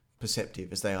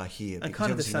perceptive as they are here, because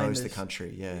kind of he obviously knows the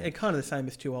country. Yeah, and kind of the same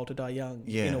as Too Old to Die Young.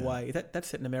 In a way. That's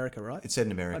set in America, right? It's set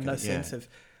in America. No sense of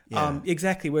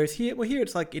exactly. Whereas here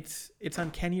it's like it's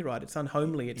uncanny, right? It's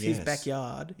unhomely. It's his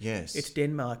backyard. Yes, it's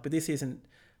Denmark, but this isn't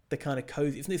the kind of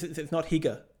cozy. It's not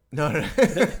Hygge. No.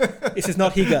 This is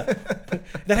not Hygge.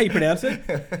 Is that how you pronounce it?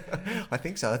 I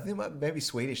think so. I think it might maybe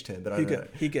Swedish term, but I don't know.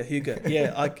 Hygge.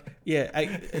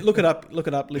 Yeah, look it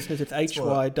up, listeners. It's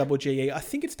HYGGE. I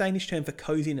think it's Danish term for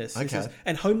coziness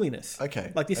and homeliness.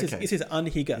 Okay. Like this is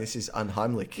unhygge. This is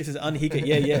unheimlich. This is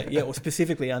unhygge. Yeah, or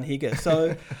specifically unhygge.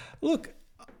 So, look,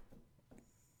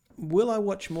 will I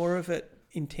watch more of it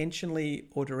intentionally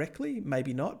or directly?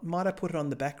 Maybe not. Might I put it on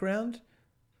the background?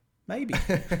 Maybe.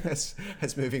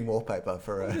 As moving wallpaper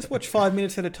for just watch 5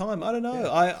 minutes at a time. I don't know.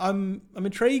 Yeah. I'm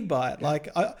intrigued by it. Like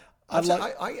I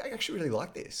actually really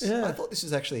like this. Yeah. I thought this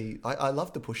is actually I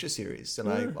love the Pusher series, and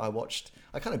I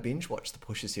kind of binge watched the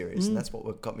Pusher series, and that's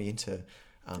what got me into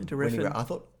Refn. I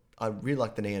thought I really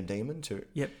liked the Neon Demon too.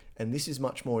 Yep. And this is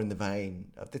much more in the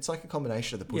vein of, it's like a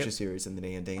combination of the Pusher series and the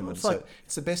Neon Demon.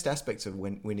 It's the best aspects of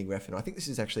Winning Refn. I think this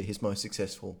is actually his most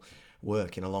successful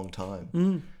work in a long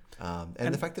time.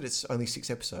 And the fact that it's only 6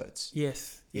 episodes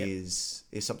is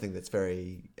something that's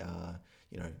very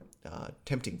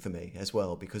tempting for me as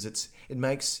well, because it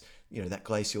makes that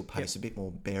glacial pace a bit more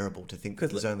bearable to think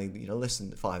that there's only less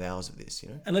than 5 hours of this.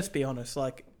 And let's be honest,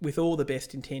 like with all the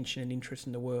best intention and interest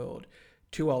in the world,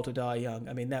 Too Old to Die Young,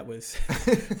 I mean that was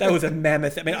a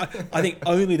mammoth. I mean I think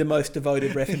only the most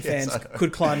devoted Refn fans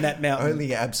could climb that mountain.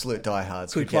 Only absolute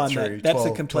diehards could climb get through that.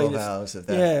 That's 12 hours of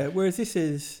that. Yeah, whereas this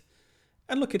is.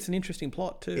 And look, it's an interesting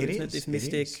plot too, isn't it? This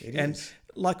mystic. And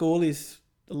like a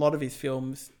lot of his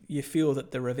films, you feel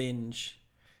that the revenge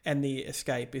and the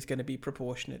escape is going to be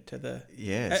proportionate to the...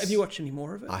 Yes. Have you watched any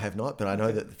more of it? I have not, but I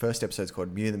know that the first episode's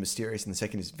called Mew the Mysterious, and the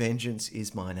second is Vengeance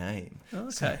is My Name. Oh,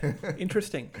 okay.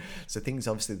 Interesting. So things,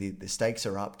 obviously, the stakes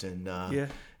are upped, and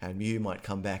Mew might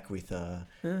come back with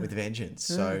vengeance.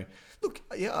 So, look,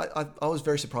 I was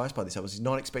very surprised by this. I was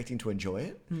not expecting to enjoy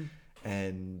it,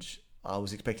 and I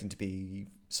was expecting to be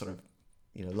sort of,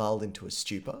 lulled into a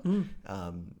stupor.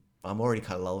 I'm already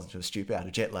kind of lulled into a stupor out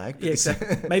of jet lag. Yeah,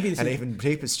 exactly. Maybe this and is, even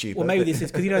deeper stupor. Well, maybe this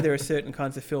is because there are certain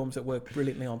kinds of films that work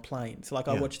brilliantly on planes. Like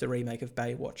I watched the remake of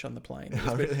Baywatch on the plane.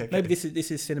 Really? Okay. Maybe this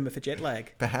is cinema for jet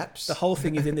lag. Perhaps the whole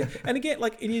thing is in there. And again,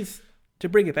 like it is, to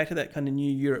bring it back to that kind of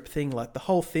New Europe thing. Like the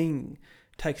whole thing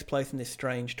takes place in this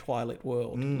strange twilight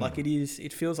world. Like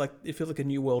it feels like a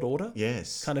new world order.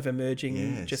 Yes, kind of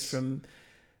emerging just from.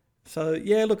 So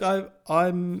yeah, look,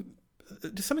 I'm.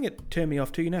 Just something that turned me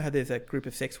off too. You know how there's a group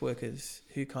of sex workers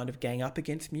who kind of gang up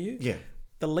against Mew? Yeah.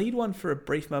 The lead one for a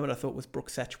brief moment I thought was Brooke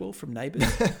Satchwell from Neighbours.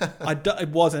 It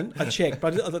wasn't. I checked,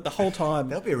 but the whole time.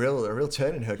 That'll be a real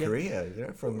turn in her career, you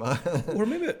know. From Well,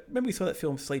 remember we saw that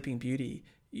film Sleeping Beauty.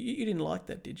 You didn't like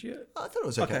that, did you? I thought it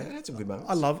was okay. It had some good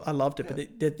moments. I loved it,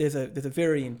 but there's a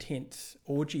very intense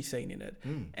orgy scene in it,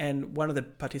 and one of the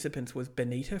participants was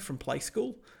Benita from Play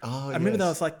School. Oh, I remember that I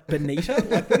was like, Benita?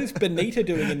 Like, what is Benita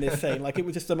doing in this scene? Like, it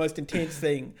was just the most intense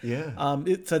thing. Yeah.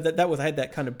 So I had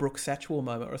that kind of Brooke Satchwell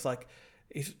moment where it's like,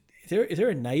 is there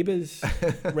a Neighbours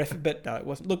ref? But no, it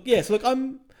wasn't. Look,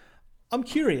 I'm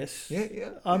curious. Yeah.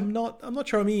 I'm not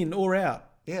sure I'm in or out.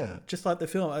 Yeah. Just like the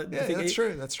film. I think that's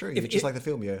true. That's true. You're just like the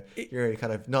film. You're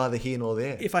kind of neither here nor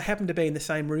there. If I happen to be in the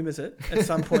same room as it at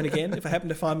some point again, if I happen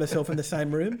to find myself in the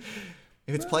same room.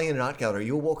 If it's playing in an art gallery,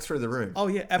 you'll walk through the room. Oh,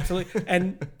 yeah, absolutely.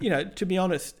 And, to be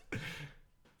honest,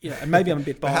 and maybe I'm a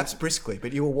bit biased. Perhaps briskly,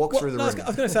 but you will walk through the room. I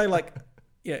was going to say,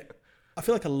 I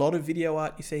feel like a lot of video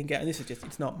art you see in galleries, and this is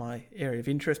it's not my area of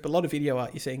interest, but a lot of video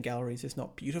art you see in galleries is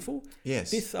not beautiful.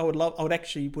 Yes. This I would love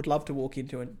to walk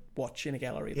into and watch in a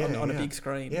gallery on a big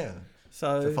screen. Yeah.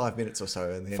 So for 5 minutes or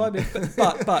so, and then 5 minutes,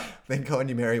 but then go on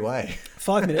your merry way.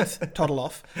 5 minutes, toddle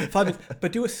off. 5 minutes,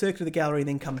 but do a circuit of the gallery and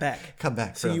then come back. Come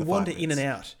back. So you wander in and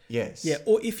out. Yes. Yeah.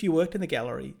 Or if you worked in the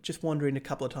gallery, just wander in a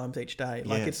couple of times each day.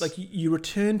 Like it's like you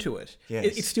return to it.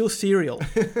 Yes. It's still serial.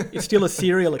 It's still a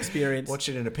serial experience. Watch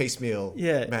it in a piecemeal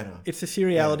manner. It's the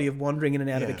seriality of wandering in and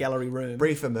out of a gallery room.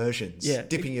 Brief immersions. Yeah.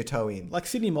 Dipping your toe in. Like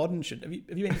Sydney Modern should. Have you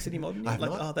been to Sydney Modern? I've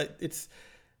not.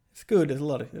 It's good. There's a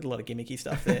lot of gimmicky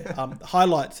stuff there.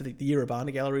 Highlights of the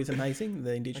Urubana Gallery is amazing,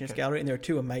 the Indigenous Gallery, and there are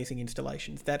 2 amazing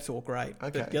installations. That's all great.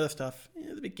 Okay. But the other stuff,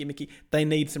 it's a bit gimmicky. They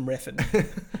need some reffing.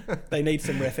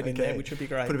 In there, which would be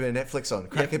great. Put a bit of Netflix on.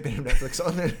 Crack a bit of Netflix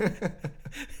on.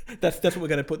 That's what we're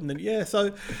going to put in the... Yeah,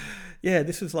 so... Yeah,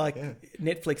 this was like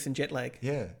Netflix and jet lag.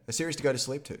 Yeah, a series to go to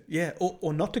sleep to. Yeah,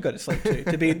 or not to go to sleep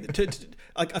to.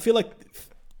 I feel like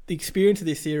the experience of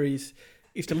this series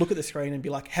is to look at the screen and be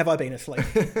like, have I been asleep?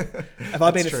 Have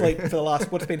I been asleep for the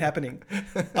last... What's been happening?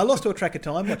 I lost all track of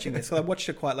time watching this. So I watched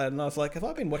it quite late and I was like, have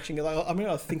I been watching it? I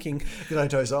was thinking... Did I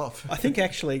doze off? I think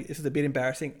actually, this is a bit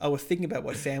embarrassing, I was thinking about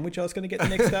what sandwich I was going to get the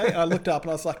next day. And I looked up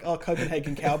and I was like,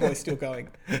 Copenhagen Cowboy's still going.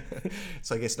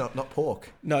 So I guess not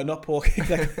pork. No, not pork.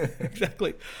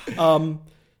 Exactly.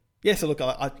 Yeah, so look,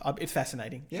 it's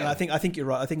fascinating. Yeah. And I think you're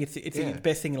right. I think it's the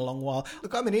best thing in a long while.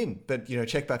 Look, I'm an in, but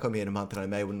check back on me in a month and I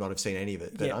may not have seen any of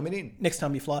it. But I'm an in. Next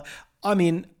time you fly, I'm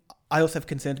in. I also have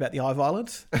concerns about the eye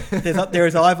violence. There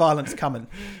is eye violence coming.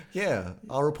 Yeah,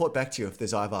 I'll report back to you if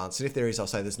there's eye violence, and if there is, I'll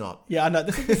say there's not. Yeah, I know.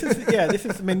 This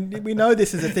is. I mean, we know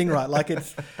this is a thing, right? Like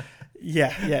it's.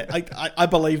 Yeah. I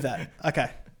believe that.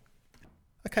 Okay,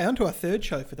 on to our third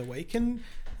show for the week, and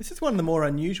this is one of the more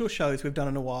unusual shows we've done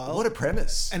in a while. What a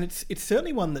premise! And it's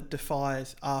certainly one that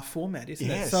defies our format,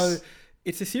 isn't it? So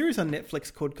it's a series on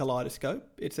Netflix called Kaleidoscope.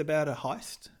 It's about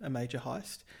a major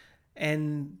heist.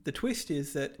 And the twist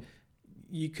is that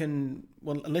you can,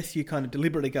 unless you kind of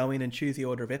deliberately go in and choose the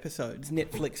order of episodes,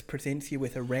 Netflix presents you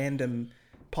with a random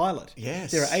pilot.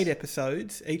 Yes. There are 8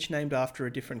 episodes, each named after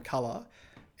a different colour.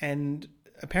 And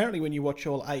apparently when you watch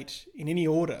all 8 in any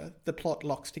order, the plot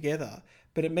locks together.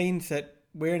 But it means that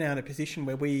we're now in a position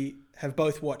where we have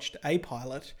both watched a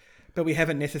pilot, but we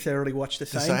haven't necessarily watched the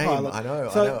same pilot. I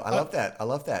know. I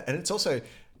love that. And it's also,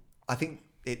 I think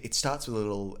it starts with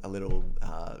a little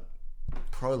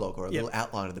prologue or a little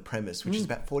outline of the premise, which is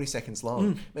about 40 seconds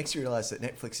long. Makes you realise that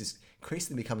Netflix is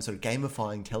increasingly becoming sort of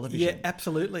gamifying television. Yeah,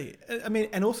 absolutely. I mean,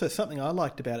 and also something I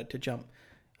liked about it, to jump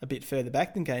a bit further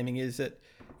back than gaming, is that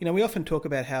we often talk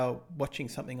about how watching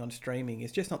something on streaming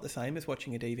is just not the same as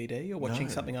watching a DVD or watching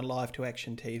something on live to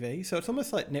action TV. So it's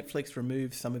almost like Netflix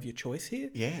removes some of your choice here.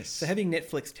 Yes. So having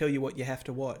Netflix tell you what you have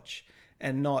to watch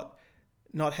and not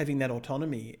having that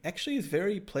autonomy actually is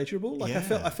very pleasurable. Like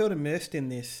I felt immersed in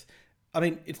this. I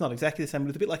mean, it's not exactly the same, but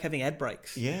it's a bit like having ad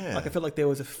breaks. Yeah. Like I felt like there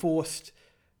was a forced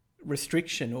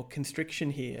restriction or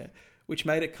constriction here, which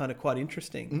made it kind of quite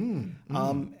interesting.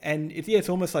 And it's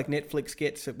almost like Netflix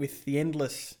gets it with the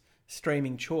endless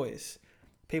streaming choice.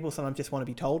 People sometimes just want to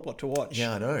be told what to watch.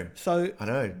 Yeah, I know. I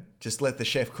know. Just let the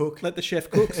chef cook.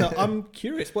 So I'm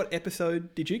curious, what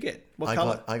episode did you get? What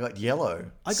colour? I got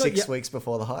yellow. 6 weeks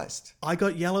before the heist. I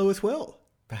got yellow as well.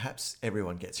 Perhaps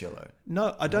everyone gets yellow.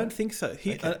 No, I don't think so.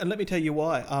 And let me tell you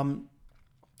why.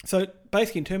 So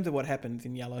basically, in terms of what happens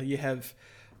in yellow, you have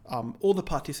all the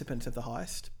participants of the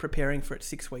heist preparing for it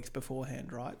 6 weeks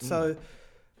beforehand, right? So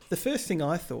the first thing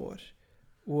I thought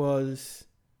was,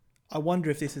 I wonder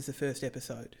if this is the first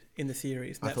episode in the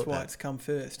series, and that's why it's come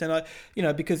first. And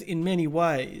because in many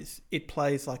ways it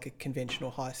plays like a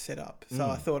conventional heist setup. So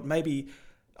I thought maybe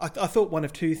I thought one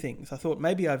of two things. I thought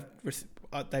maybe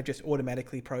they've just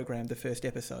automatically programmed the first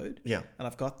episode, Yeah. and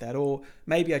I've got that, or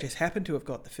maybe I just happen to have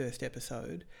got the first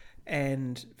episode,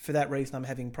 and for that reason I'm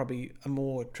having probably a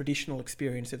more traditional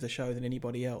experience of the show than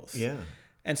anybody else. Yeah.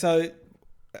 And so,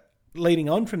 leading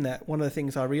on from that, one of the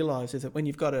things I realised is that when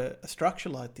you've got a structure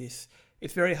like this,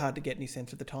 it's very hard to get any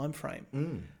sense of the time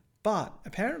frame. But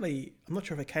apparently, I'm not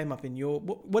sure if it came up in your...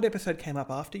 What episode came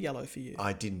up after Yellow for you?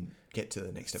 I didn't get to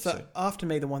the next episode. So after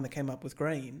me, the one that came up was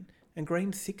Green, and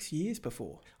Green's 6 years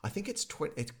before. I think it's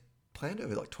planned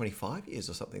over like 25 years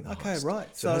or something. Okay,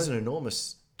 right. So it has an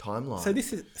enormous timeline. So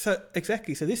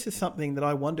this is something that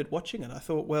I wondered watching it. I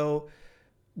thought, well,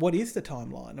 what is the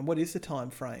timeline and what is the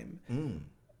time frame?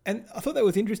 And I thought that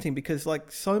was interesting because,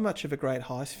 like, so much of a great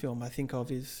heist film I think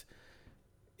of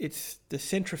it's the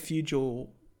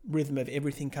centrifugal rhythm of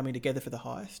everything coming together for the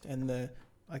heist, and the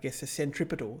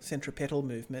centripetal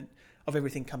movement of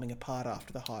everything coming apart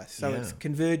after the heist. So it's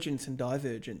convergence and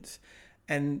divergence,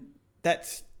 and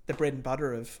that's the bread and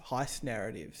butter of heist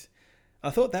narratives. I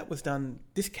thought that was done.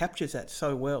 This captures that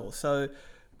so well. So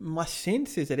my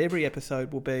sense is that every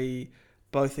episode will be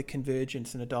both a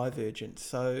convergence and a divergence.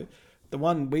 So the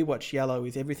one we watch, Yellow,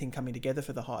 is everything coming together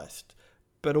for the heist,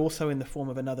 but also in the form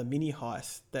of another mini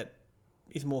heist that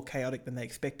is more chaotic than they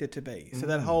expect it to be. So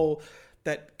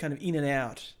that kind of in and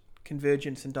out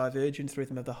convergence and divergence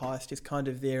rhythm of the heist is kind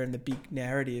of there in the big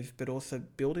narrative, but also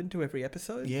built into every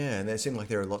episode. Yeah, and there seem like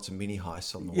there are lots of mini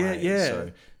heists on the way. Yeah.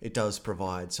 So it does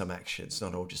provide some action. It's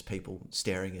not all just people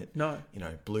staring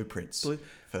at blueprints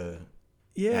for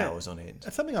hours on end.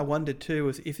 That's something I wondered too,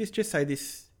 was if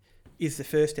this is the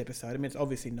first episode. I mean, it's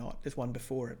obviously not. There's one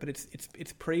before it, but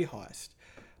it's pre-heist.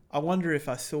 I wonder if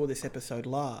I saw this episode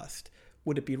last,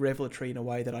 would it be revelatory in a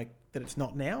way that it's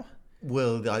not now?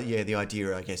 Well, the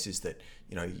idea, I guess, is that,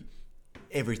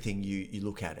 everything you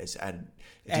look at is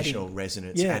additional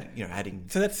resonance,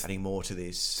 adding more to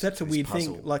this. So that's a weird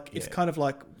puzzle. thing. Like, it's kind of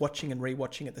like watching and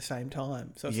rewatching at the same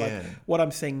time. So it's like what I'm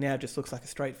seeing now just looks like a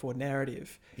straightforward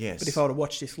narrative. Yes. But if I were to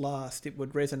watch this last, it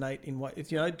would resonate in what, do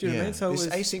you know what I mean? So this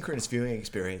asynchronous viewing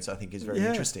experience, I think, is very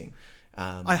interesting.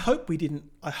 I hope we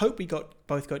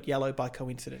both got Yellow by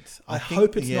coincidence. I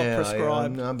hope it's not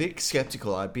prescribed. I'm a bit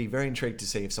skeptical. I'd be very intrigued to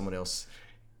see if someone else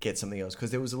gets something else,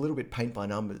 because there was a little bit paint by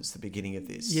numbers at the beginning of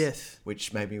this. Yes,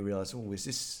 which made me realise, is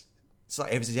this? It's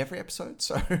like every episode,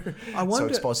 so so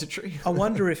expository. I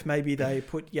wonder if maybe they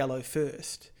put Yellow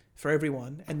first for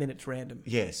everyone, and then it's random.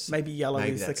 Yes, maybe Yellow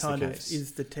is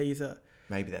is the teaser.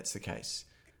 Maybe that's the case.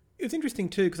 It was interesting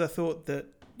too, because I thought that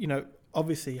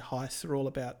obviously heists are all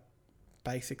about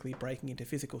basically breaking into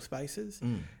physical spaces,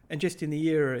 and just in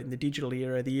the digital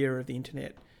era, the era of the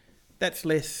internet, that's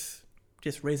less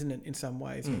just resonant in some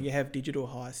ways. You have digital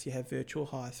heists, you have virtual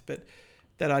heists, but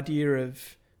that idea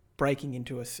of breaking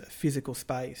into a physical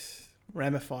space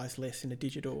ramifies less in a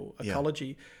digital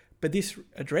ecology. But this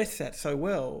addressed that so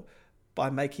well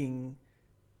by making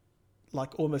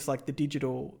almost like the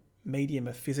digital medium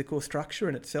a physical structure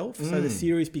in itself. So the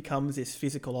series becomes this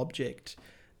physical object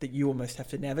that you almost have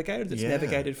to navigate, that's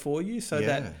navigated for you. So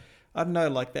that, I don't know,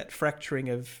 like that fracturing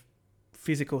of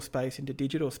physical space into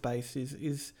digital space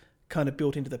is kind of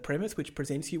built into the premise, which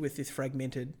presents you with this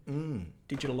fragmented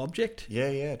digital object.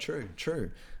 Yeah, true.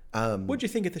 What do you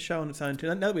think of the show on its own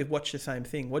terms? Now that we've watched the same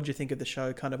thing, what do you think of the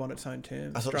show kind of on its own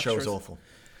terms? I thought the show was awful.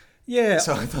 Yeah.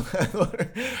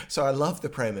 So I loved the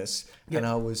premise, and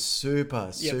I was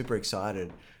super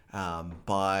excited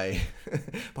by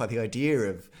the idea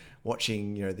of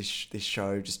watching this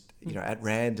show just at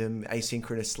random,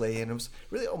 asynchronously, and I was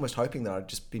really almost hoping that I'd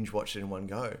just binge watch it in one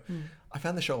go. I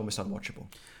found the show almost unwatchable.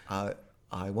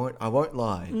 I won't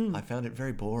lie. I found it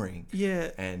very boring.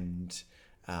 Yeah, and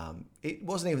it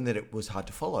wasn't even that it was hard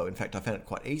to follow. In fact, I found it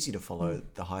quite easy to follow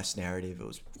the heist narrative. It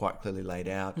was quite clearly laid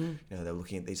out. They were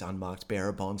looking at these unmarked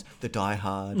bearer bonds, the Die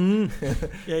Hard.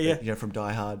 From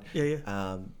Die Hard.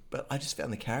 But I just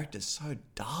found the characters so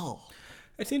dull.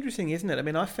 It's interesting, isn't it? I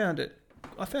mean, I found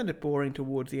it boring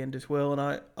towards the end as well, and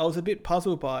I was a bit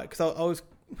puzzled by it, because I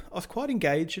was quite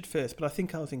engaged at first, but I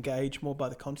think I was engaged more by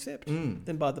the concept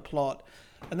than by the plot.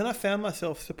 And then I found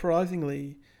myself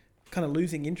surprisingly kind of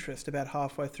losing interest about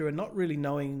halfway through and not really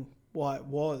knowing why it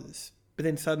was, but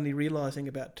then suddenly realising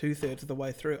about 2/3 of the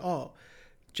way through,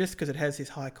 just because it has this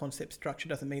high concept structure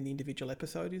doesn't mean the individual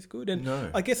episode is good. And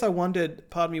I guess part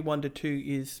of me wondered too,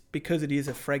 is because it is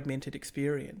a fragmented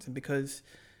experience and because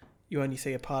you only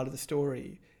see a part of the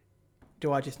story,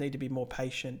 do I just need to be more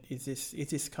patient? Is this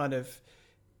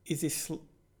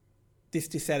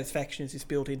dissatisfaction, is this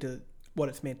built into what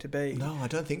it's meant to be? No, I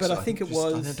don't think so. But I think it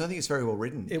was... I don't think it's very well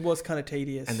written. It was kind of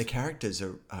tedious. And the characters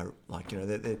are like,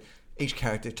 each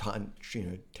character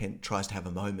tries to have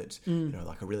a moment,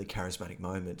 like a really charismatic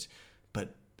moment,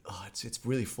 but it's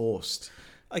really forced.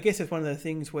 I guess it's one of the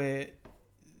things where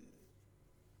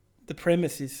the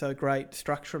premise is so great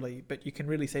structurally, but you can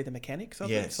really see the mechanics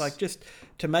of it. It's like, just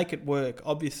to make it work,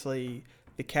 obviously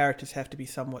the characters have to be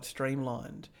somewhat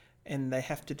streamlined, and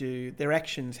their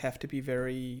actions have to be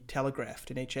very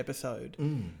telegraphed in each episode.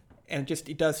 And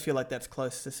it does feel like that's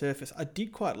close to the surface. I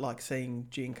did quite like seeing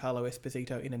Giancarlo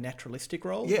Esposito in a naturalistic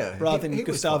role, rather than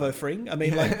Gustavo Fring. I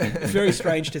mean, it's very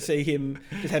strange to see him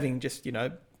getting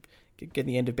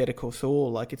the end of Better Call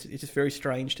Saul. Like, it's just very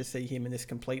strange to see him in this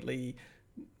completely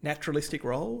naturalistic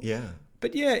role. Yeah.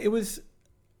 But yeah, it was.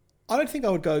 I don't think I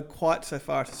would go quite so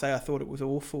far as to say I thought it was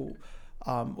awful,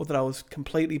 or that I was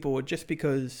completely bored. Just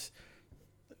because,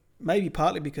 maybe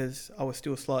partly because I was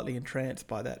still slightly entranced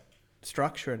by that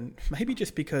structure, and maybe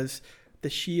just because the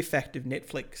sheer fact of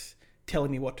Netflix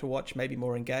telling me what to watch made me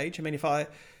more engaged. I mean, if I've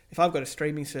got a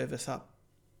streaming service up,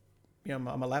 on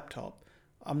my laptop,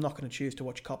 I'm not going to choose to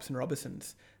watch Cops and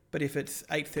Robinsons. But if it's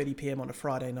 8:30 p.m. on a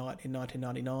Friday night in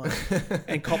 1999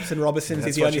 and Cops and Robinsons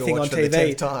is the only thing on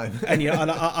TV, and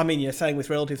I mean, you're saying with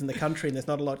relatives in the country and there's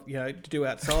not a lot to do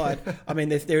outside. I mean,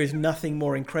 there is nothing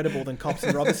more incredible than Cops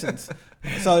and Robinsons.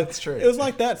 So it was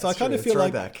like that. So I kind of feel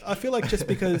like just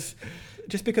because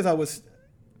I was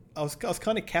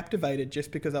kind of captivated,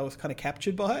 just because I was kind of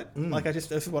captured by it. Like, this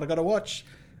is what I got to watch.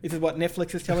 This is what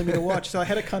Netflix is telling me to watch. So I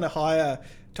had a kind of higher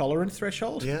tolerance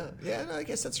threshold. Yeah. No, I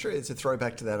guess that's true. It's a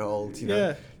throwback to that old,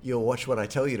 you'll watch what I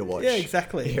tell you to watch. Yeah,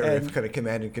 exactly. Era of kind of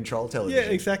command and control television.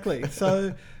 Yeah, exactly.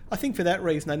 So I think for that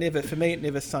reason, for me, it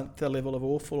never sunk to the level of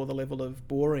awful or the level of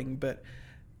boring. But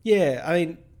yeah, I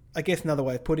mean, I guess another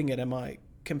way of putting it, am I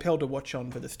compelled to watch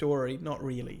on for the story? Not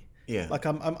really. Yeah. Like,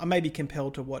 I may be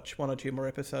compelled to watch one or two more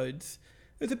episodes.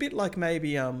 It was a bit like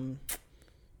maybe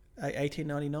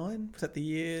 1899, was that the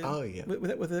year? Oh yeah.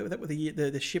 Was that the year,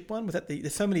 the ship one? Was that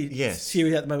there's so many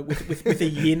series at the moment with a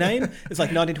year name. It's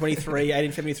like 1923,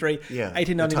 1873,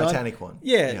 1899. The Titanic one.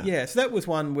 Yeah. So that was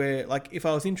one where, like, if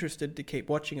I was interested to keep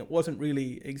watching, it wasn't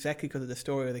really exactly because of the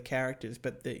story or the characters,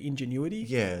 but the ingenuity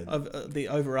of the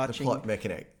overarching, the plot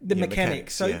mechanic, the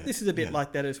mechanics. So this is a bit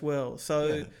like that as well.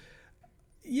 So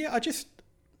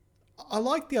I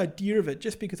like the idea of it,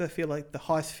 just because I feel like the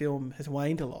heist film has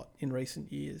waned a lot in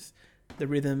recent years. The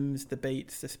rhythms, the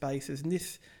beats, the spaces. And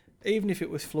this, even if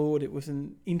it was flawed, it was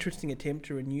an interesting attempt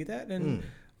to renew that. And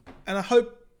I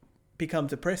hope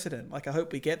becomes a precedent. Like, I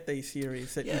hope we get these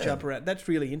series that you jump around. That's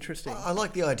really interesting. I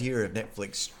like the idea of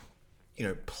Netflix,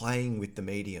 playing with the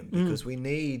medium, because we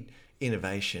need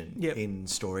innovation in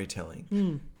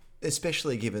storytelling,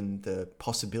 especially given the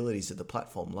possibilities of the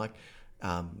platform. Like,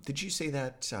 did you see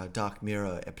that Dark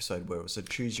Mirror episode where it was a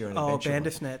choose your own adventure?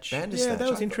 Bandersnatch. Yeah,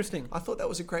 that was interesting. I thought that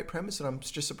was a great premise, and I'm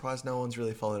just surprised no one's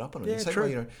really followed up on it. Yeah, Same true.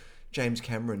 way, James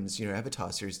Cameron's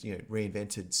Avatar series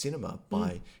reinvented cinema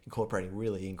by incorporating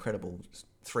really incredible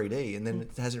 3D, and then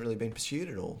it hasn't really been pursued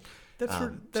at all.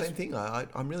 Same thing.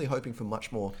 I'm really hoping for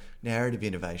much more narrative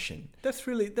innovation. That's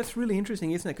really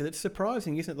interesting, isn't it? Because it's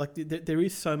surprising, isn't it? Like, there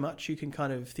is so much you can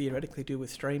kind of theoretically do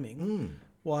with streaming.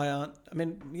 Why aren't... I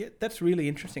mean, that's really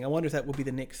interesting. I wonder if that will be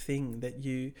the next thing that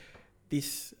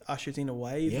this ushers in a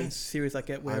wave of series like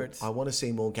that where I want to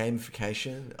see more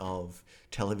gamification of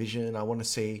television. I want to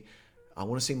see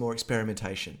more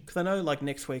experimentation. Because I know, like,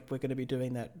 next week we're going to be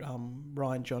doing that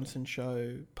Ryan Johnson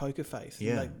show, Poker Face.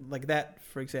 Yeah. Like that,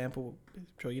 for example, I'm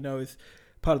sure you know, is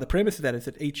part of the premise of that is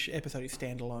that each episode is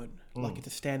standalone. Like, it's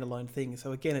a standalone thing.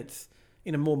 So again, it's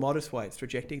in a more modest way, it's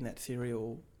rejecting that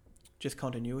serial just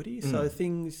continuity. So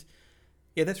things,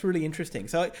 that's really interesting.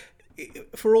 So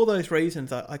for all those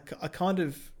reasons, I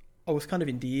was kind of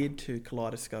endeared to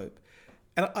Kaleidoscope,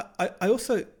 and I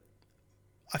also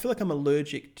feel like I'm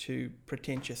allergic to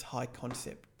pretentious high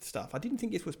concept stuff. I didn't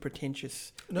think this was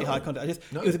pretentious high concept.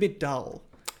 It was a bit dull,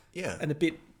 and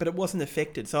but it wasn't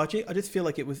affected. So I just feel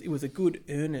like it was a good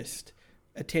earnest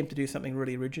attempt to do something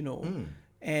really original.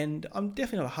 And I'm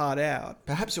definitely not hard out.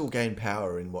 Perhaps it will gain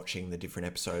power in watching the different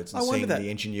episodes and seeing the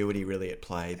ingenuity really at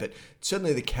play. But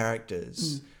certainly the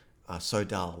characters are so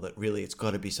dull that really it's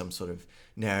got to be some sort of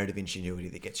narrative ingenuity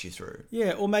that gets you through.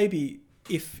 Yeah, or maybe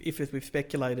if as we've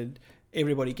speculated,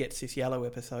 everybody gets this yellow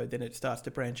episode, then it starts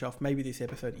to branch off. Maybe this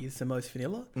episode is the most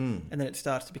vanilla, and then it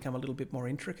starts to become a little bit more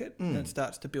intricate, and it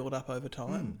starts to build up over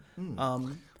time.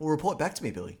 Well, report back to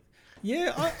me, Billy.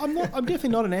 Yeah, I'm definitely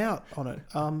not an out on it.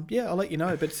 I'll let you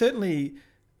know. But certainly,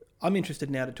 I'm interested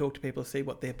now to talk to people to see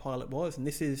what their pilot was. And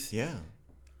this is... Yeah.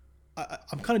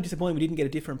 I'm kind of disappointed we didn't get a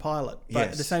different pilot. But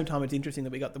at the same time, it's interesting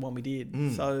that we got the one we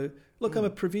did. So, look, I'm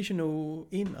a provisional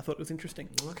in. I thought it was interesting.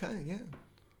 Okay, yeah.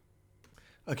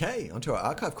 Okay, onto our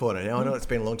archive corner now. I know it's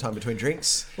been a long time between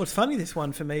drinks. Well, it's funny, this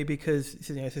one for me, because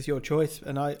this is your choice,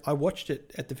 and I watched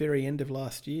it at the very end of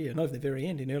last year, not at the very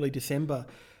end, in early December,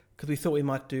 because we thought we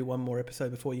might do one more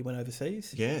episode before you went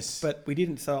overseas. Yes. But we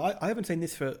didn't, so I haven't seen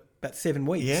this for about 7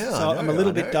 weeks. Yeah, so I know, I'm a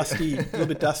little bit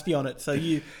dusty on it. So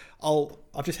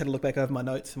I've just had a look back over my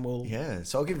notes and we'll... Yeah,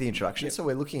 so I'll give the introduction. Yep. So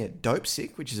we're looking at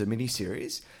Dopesick, which is a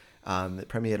mini-series that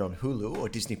premiered on Hulu or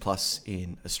Disney Plus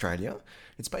in Australia.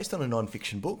 It's based on a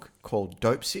non-fiction book called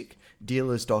Dopesick,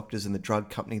 Dealers, Doctors and the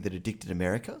Drug Company That Addicted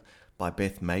America by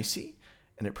Beth Macy,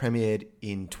 and it premiered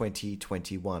in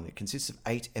 2021. It consists of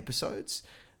 8 episodes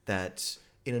that,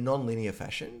 in a non-linear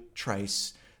fashion,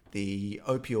 trace the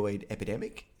opioid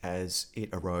epidemic as it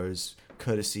arose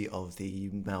courtesy of the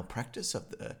malpractice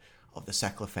of the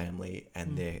Sackler family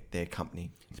and their company.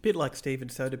 It's a bit like Steven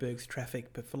Soderbergh's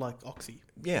Traffic, but for like Oxy.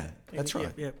 Yeah, that's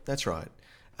right. Yeah. That's right.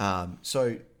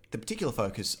 So the particular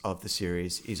focus of the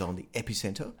series is on the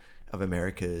epicenter of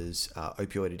America's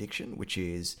opioid addiction, which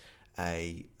is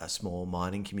a small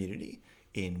mining community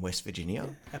in West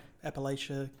Virginia. Yeah.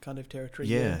 Appalachia kind of territory.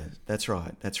 Yeah, that's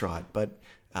right. That's right. But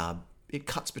it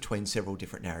cuts between several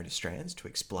different narrative strands to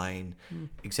explain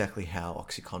exactly how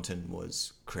OxyContin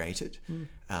was created,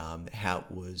 how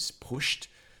it was pushed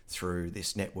through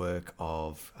this network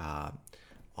of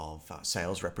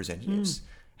sales representatives,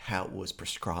 how it was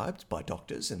prescribed by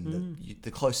doctors, and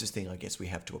the closest thing I guess we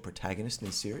have to a protagonist in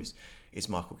this series is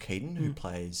Michael Keaton, who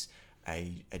plays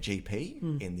a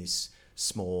GP in this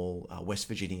small West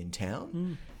Virginian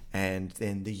town, and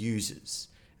then the users,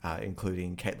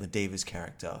 including Caitlin Dever's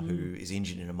character, who is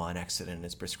injured in a mine accident and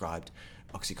is prescribed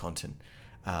OxyContin.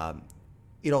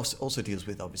 It also deals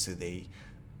with, obviously,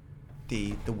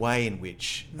 the way in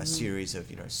which a series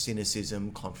of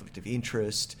cynicism, conflict of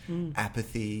interest,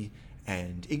 apathy,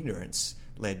 and ignorance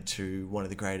led to one of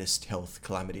the greatest health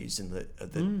calamities in the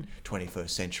 21st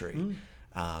century.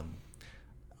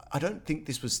 I don't think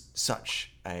this was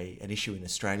such an issue in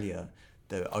Australia,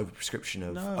 the overprescription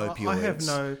of opioids. I have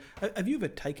no... Have you ever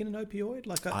taken an opioid?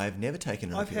 I've never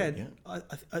taken an opioid.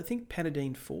 I think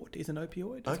Panadine Forte is an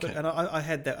opioid. Okay. And I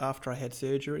had that after I had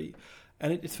surgery.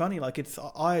 And it's funny, I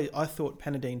thought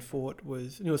Panadine Forte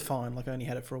was... It was fine, I only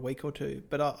had it for a week or two.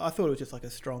 But I thought it was just like a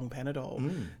strong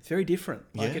Panadol. It's very different.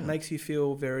 It makes you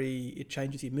feel it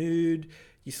changes your mood,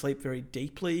 you sleep very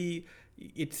deeply.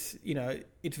 It's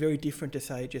very different to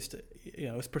say just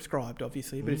it's prescribed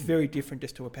obviously, but it's very different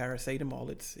just to a paracetamol.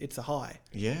 It's a high,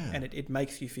 and it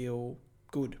makes you feel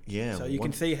good. So you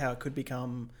can see how it could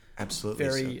become absolutely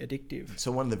very addictive.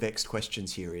 So one of the vexed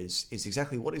questions here is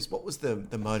exactly what was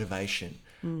the motivation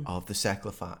of the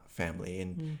Sackler family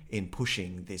in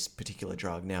pushing this particular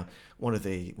drug. Now, one of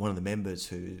the members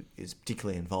who is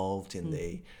particularly involved in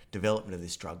the development of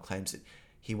this drug claims that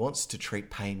he wants to treat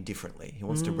pain differently. He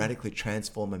wants to radically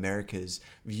transform America's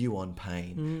view on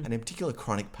pain, and in particular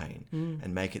chronic pain,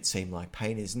 and make it seem like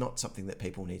pain is not something that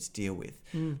people need to deal with.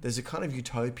 There's a kind of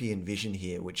utopian vision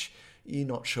here, which you're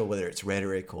not sure whether it's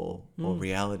rhetoric or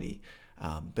reality.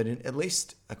 But at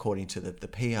least according to the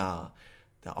PR,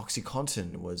 the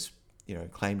OxyContin was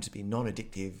claimed to be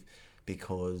non-addictive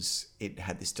because it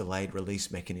had this delayed release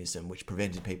mechanism which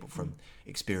prevented people from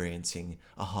experiencing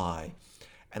a high.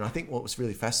 And I think what was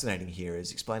really fascinating here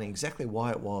is explaining exactly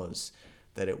why it was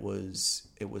that it was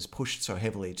pushed so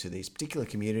heavily to these particular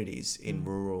communities in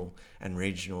rural and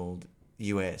regional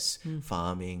US,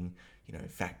 farming,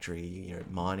 factory,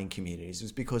 mining communities. It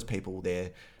was because people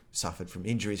there suffered from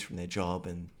injuries from their job,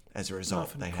 and as a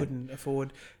result, they couldn't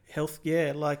afford health.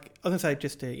 Yeah, I was going to say,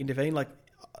 just to intervene,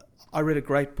 I read a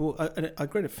great book. I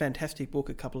read a fantastic book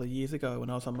a couple of years ago when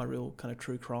I was on my real kind of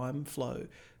true crime flow,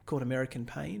 called American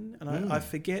Pain, and I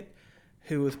forget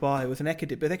who it was by. It was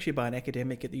but actually by an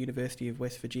academic at the University of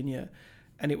West Virginia,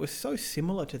 and it was so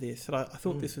similar to this that I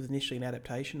thought this was initially an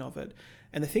adaptation of it.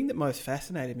 And the thing that most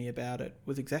fascinated me about it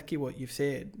was exactly what you've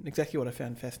said, exactly what I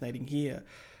found fascinating here.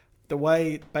 The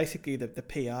way, basically, the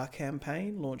PR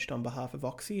campaign launched on behalf of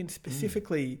Oxy, and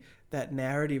specifically that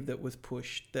narrative that was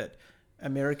pushed that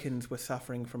Americans were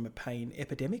suffering from a pain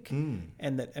epidemic,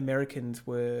 and that Americans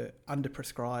were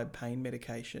underprescribed pain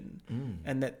medication,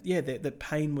 and that that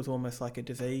pain was almost like a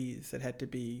disease that had to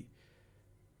be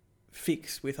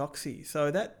fixed with Oxy.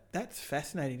 So that's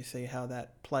fascinating to see how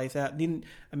that plays out. And in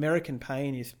American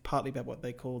Pain is partly about what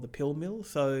they call the pill mill.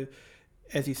 So,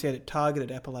 as you said, it targeted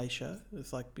Appalachia.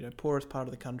 It's poorest part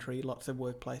of the country, lots of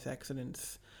workplace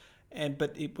accidents,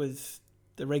 but it was.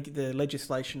 The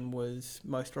legislation was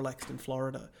most relaxed in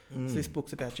Florida. So this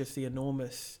book's about just the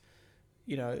enormous,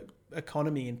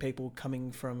 economy and people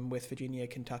coming from West Virginia,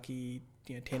 Kentucky,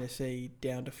 Tennessee,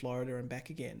 down to Florida and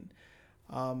back again.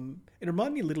 It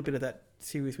reminded me a little bit of that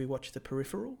series we watched, The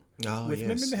Peripheral. Oh, yes.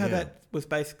 Remember how that was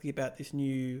basically about this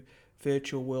new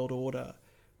virtual world order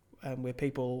where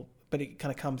people... But it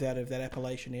kind of comes out of that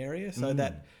Appalachian area. So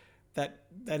that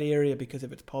area, because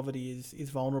of its poverty, is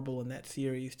vulnerable in that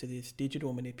series to this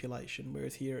digital manipulation,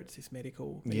 whereas here it's this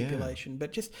medical manipulation.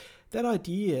 But just that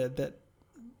idea that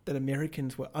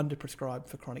Americans were underprescribed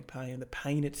for chronic pain, the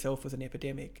pain itself was an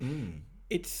epidemic.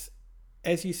 It's,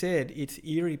 as you said, it's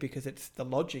eerie because the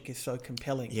logic is so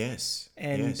compelling. Yes.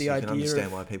 And the you idea can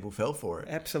understand why people fell for it.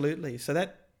 Absolutely. So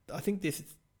I think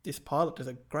this pilot does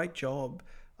a great job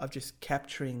of just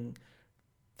capturing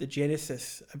the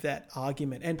genesis of that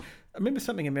argument. And I remember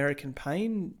something American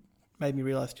Pain made me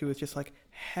realise too, is just like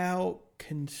how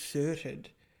concerted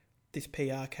this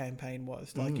PR campaign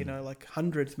was. Like, like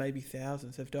hundreds, maybe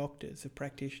thousands of doctors, of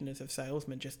practitioners, of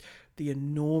salesmen, just the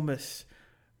enormous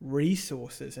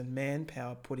resources and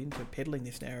manpower put into peddling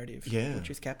this narrative, which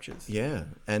is captures. Yeah,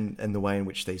 and the way in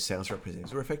which these sales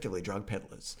representatives were effectively drug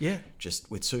peddlers. Yeah.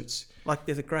 Just with suits. Like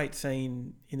there's a great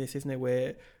scene in this, isn't there,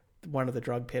 where one of the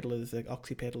drug peddlers, the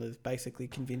oxy peddlers, basically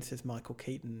convinces Michael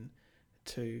Keaton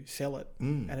to sell it.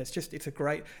 And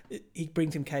he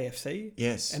brings him KFC.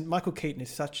 Yes. And Michael Keaton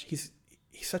is he's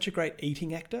such a great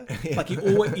eating actor. Like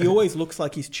he always looks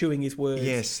like he's chewing his words.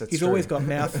 Yes, that's He's true. always got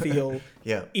mouthfeel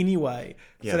anyway.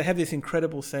 Yeah. So they have this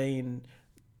incredible scene,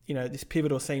 this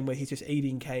pivotal scene where he's just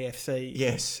eating KFC.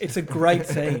 Yes. It's a great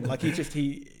scene. Like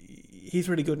he's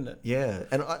really good in it. Yeah.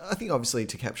 And I think obviously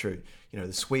to capture,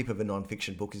 the sweep of a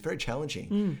non-fiction book is very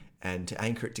challenging. And to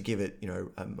anchor it, to give it,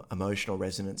 emotional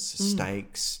resonance,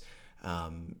 stakes,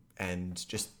 and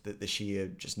just the sheer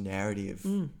just narrative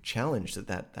challenge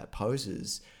that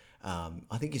poses,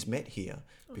 I think is met here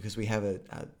because we have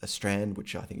a strand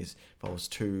which I think involves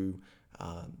two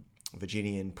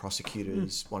Virginian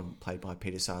prosecutors, one played by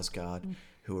Peter Sarsgaard,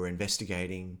 who are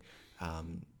investigating,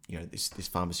 this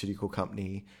pharmaceutical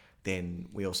company. Then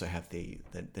we also have the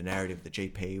narrative of the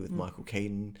GP with Michael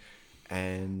Keaton,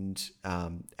 and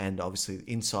obviously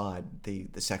inside the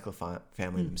Sackler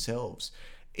family themselves.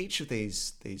 Each of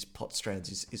these plot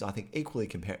strands is I think equally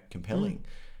compelling,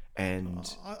 and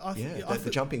the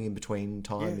jumping in between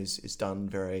time is done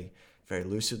very, very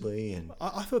lucidly. And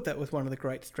I thought that was one of the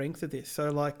great strengths of this.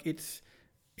 So like it's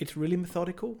really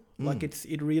methodical. Like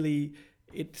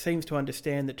it seems to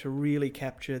understand that to really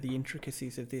capture the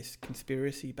intricacies of this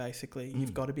conspiracy, basically,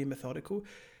 you've got to be methodical.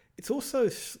 It's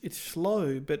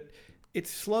slow, but it's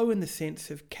slow in the sense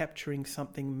of capturing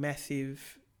something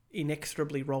massive,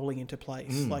 inexorably rolling into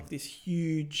place, like this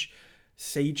huge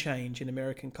sea change in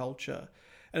American culture.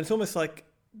 And it's almost like,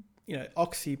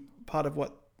 Oxy, part of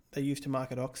what they use to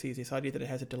market Oxy is this idea that it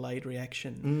has a delayed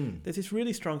reaction. There's this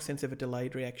really strong sense of a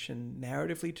delayed reaction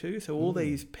narratively too. So all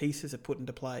these pieces are put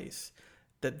into place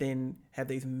that then have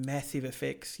these massive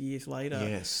effects years later.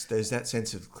 Yes, there's that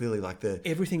sense of clearly like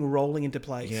everything rolling into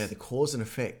place. Yeah, the cause and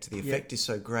effect. The effect is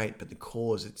so great, but the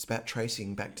cause, it's about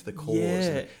tracing back to the cause. Yeah.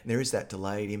 And there is that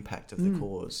delayed impact of the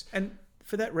cause. And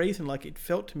for that reason, like it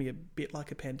felt to me a bit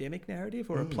like a pandemic narrative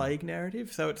or a plague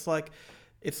narrative. So it's like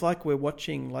we're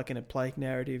watching, like in a plague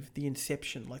narrative, the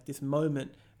inception, like this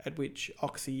moment at which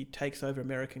Oxy takes over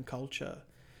American culture.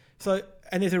 So,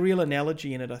 and there's a real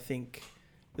analogy in it, I think.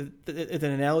 There's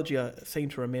an analogy I seem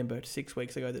to remember 6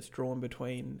 weeks ago that's drawn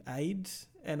between AIDS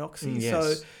and Oxy. Yes.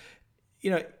 So,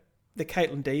 the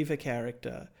Caitlin Dever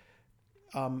character,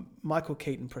 Michael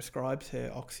Keaton prescribes her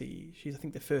Oxy. She's, I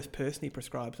think, the first person he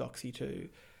prescribes Oxy to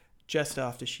just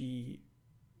after she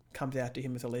comes out to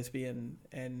him as a lesbian,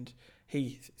 and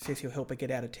he says he'll help her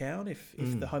get out of town if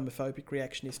the homophobic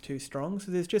reaction is too strong.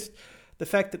 So there's just the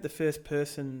fact that the first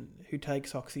person who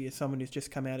takes Oxy is someone who's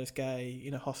just come out as gay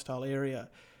in a hostile area.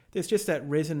 There's just that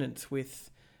resonance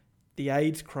with the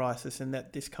AIDS crisis, and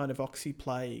that this kind of Oxy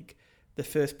plague, the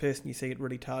first person you see it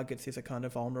really targets is a kind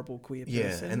of vulnerable queer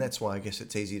person. Yeah, and that's why I guess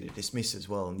it's easy to dismiss as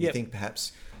well. And you think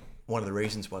perhaps one of the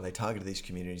reasons why they targeted these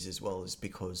communities as well is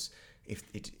because if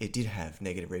it did have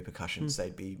negative repercussions,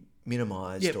 they'd be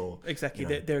minimised or exactly.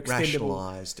 They're extendable.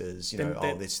 Rationalised as,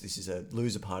 this is a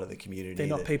loser part of the community. They're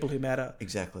not people who matter.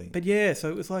 Exactly. But so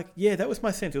it was like, that was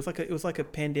my sense. It was like a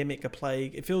pandemic, a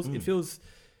plague. It feels it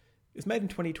was made in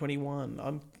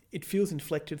 2021. It feels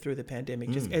inflected through the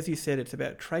pandemic. Just as you said, it's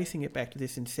about tracing it back to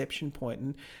this inception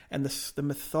point, and the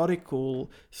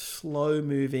methodical,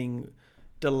 slow-moving,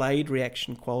 delayed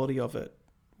reaction quality of it,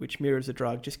 which mirrors the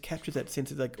drug, just captures that sense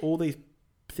of like all these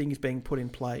things being put in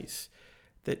place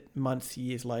that months,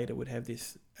 years later would have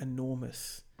this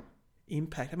enormous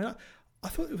impact. I mean, I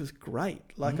thought it was great.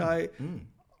 Like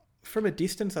from a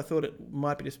distance, I thought it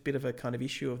might be just a bit of a kind of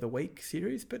issue of the week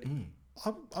series, but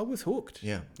I was hooked.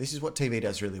 Yeah, this is what TV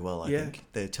does really well. I think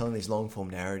they're telling these long form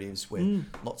narratives with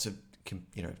lots of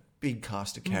big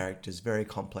cast of characters, very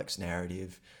complex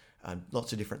narrative,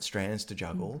 lots of different strands to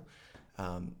juggle.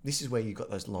 This is where you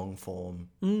got those long form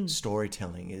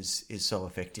storytelling is so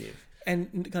effective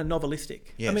and kind of novelistic.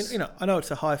 Yes. I mean, I know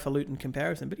it's a highfalutin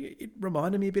comparison, but it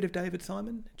reminded me a bit of David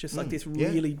Simon, just like this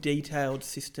really detailed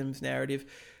systems narrative.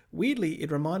 Weirdly,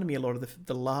 it reminded me a lot of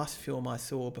the last film I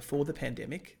saw before the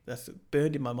pandemic. That's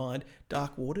burned in my mind.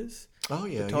 Dark Waters. Oh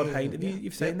yeah, Todd Hayden.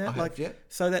 You've seen that? I have.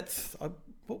 So that's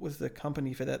what was the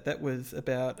company for that? That was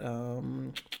about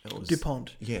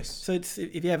DuPont. Yes. So it's,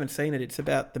 if you haven't seen it, it's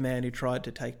about the man who tried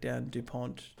to take down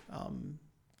DuPont,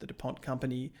 the DuPont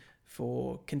company,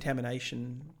 for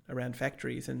contamination around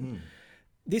factories. And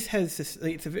this has this.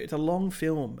 It's a long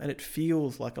film, and it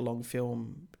feels like a long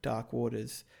film. Dark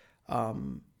Waters.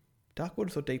 Dark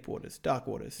Waters or Deep Waters? Dark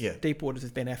Waters. Yeah. Deep Waters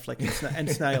is Ben Affleck and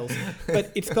Snails.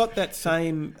 But it's got that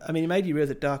same... I mean, it made you realise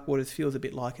that Dark Waters feels a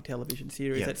bit like a television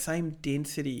series. Yeah. That same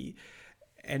density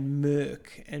and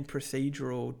murk and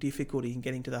procedural difficulty in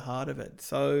getting to the heart of it.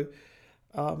 So,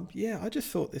 I just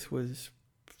thought this was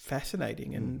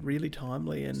fascinating and really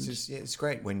timely. And it's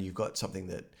great when you've got something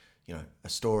that, a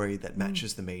story that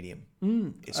matches the medium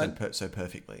so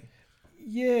perfectly.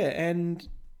 Yeah, and...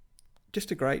 just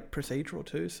a great procedural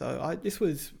too. So I thought this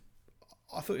was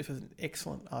an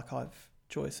excellent archive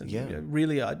choice, and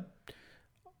really I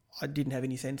didn't have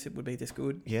any sense it would be this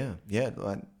good. Yeah.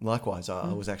 Likewise,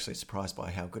 I was actually surprised by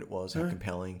how good it was, how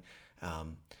compelling,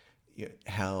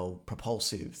 how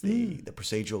propulsive the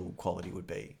procedural quality would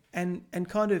be, and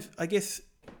kind of, I guess,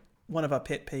 one of our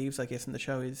pet peeves, I guess, in the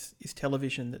show is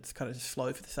television that's kind of just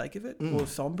slow for the sake of it or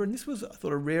somber. And this was, I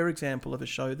thought, a rare example of a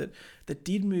show that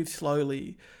did move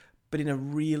slowly, but in a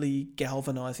really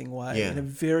galvanizing way, in a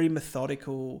very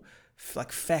methodical,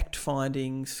 like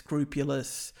fact-finding,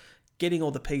 scrupulous, getting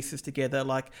all the pieces together,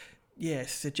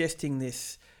 suggesting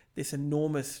this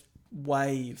enormous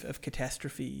wave of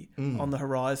catastrophe on the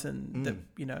horizon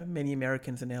that many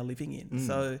Americans are now living in.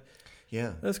 So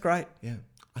that's great. Yeah.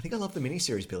 I think I love the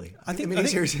miniseries, Billy. I think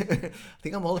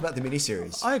I'm all about the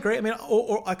miniseries. I agree. I mean,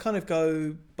 or I kind of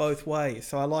go both ways.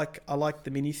 So I like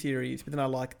the miniseries, but then I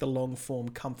like the long form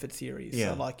comfort series. Yeah.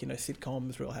 So I like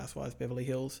sitcoms, Real Housewives, Beverly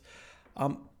Hills.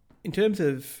 In terms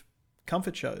of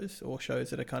comfort shows or shows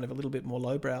that are kind of a little bit more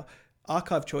lowbrow,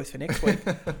 archive choice for next week.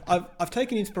 I've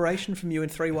taken inspiration from you in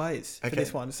 3 ways for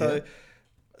this one. So.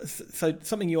 So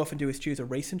something you often do is choose a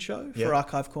recent show for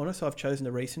Archive Corner. So I've chosen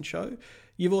a recent show.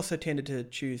 You've also tended to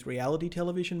choose reality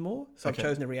television more. So I've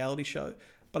chosen a reality show.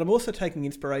 But I'm also taking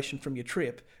inspiration from your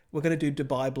trip. We're going to do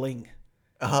Dubai Bling.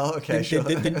 Oh, okay, sure.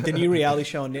 The new reality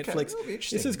show on Netflix. Okay, that'll be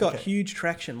interesting. This has got huge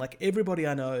traction. Like, everybody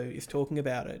I know is talking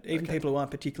about it. Even people who aren't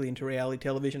particularly into reality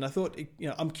television. I thought,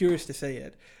 I'm curious to see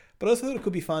it. But I also thought it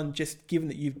could be fun, just given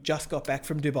that you've just got back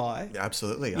from Dubai. Yeah,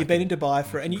 absolutely. You've been in Dubai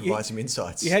and you provide some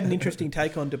insights. You had an interesting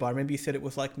take on Dubai. I remember you said it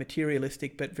was like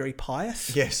materialistic but very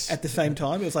pious. Yes. At the same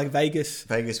time, it was like Vegas.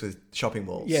 Vegas with shopping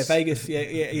malls. Yeah, Vegas.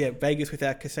 Yeah. Vegas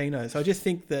without casinos. So I just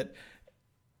think that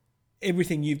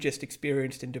everything you've just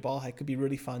experienced in Dubai could be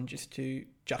really fun just to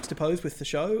juxtapose with the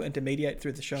show and to mediate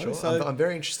through the show. Sure. So I'm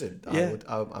very interested. Yeah.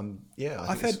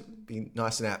 I think this would be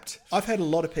nice and apt. I've had a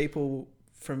lot of people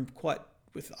from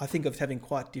I think of having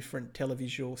quite different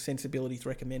televisual sensibilities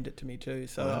recommend it to me too.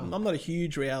 So I'm not a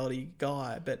huge reality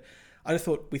guy, but I just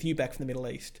thought with you back from the Middle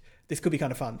East, this could be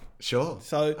kind of fun. Sure.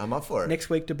 So I'm up for it. Next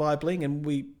week, Dubai Bling, and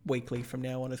we weekly from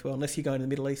now on as well, unless you're going to the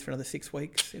Middle East for another 6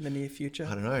 weeks in the near future.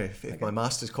 I don't know. If my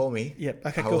masters call me,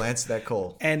 I will answer that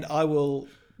call. And we'll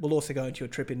also go into your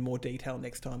trip in more detail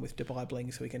next time with Dubai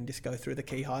Bling, so we can just go through the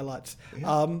key highlights.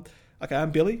 Yeah. Okay,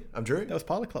 I'm Billy. I'm Drew. That was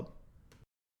Pilot Club.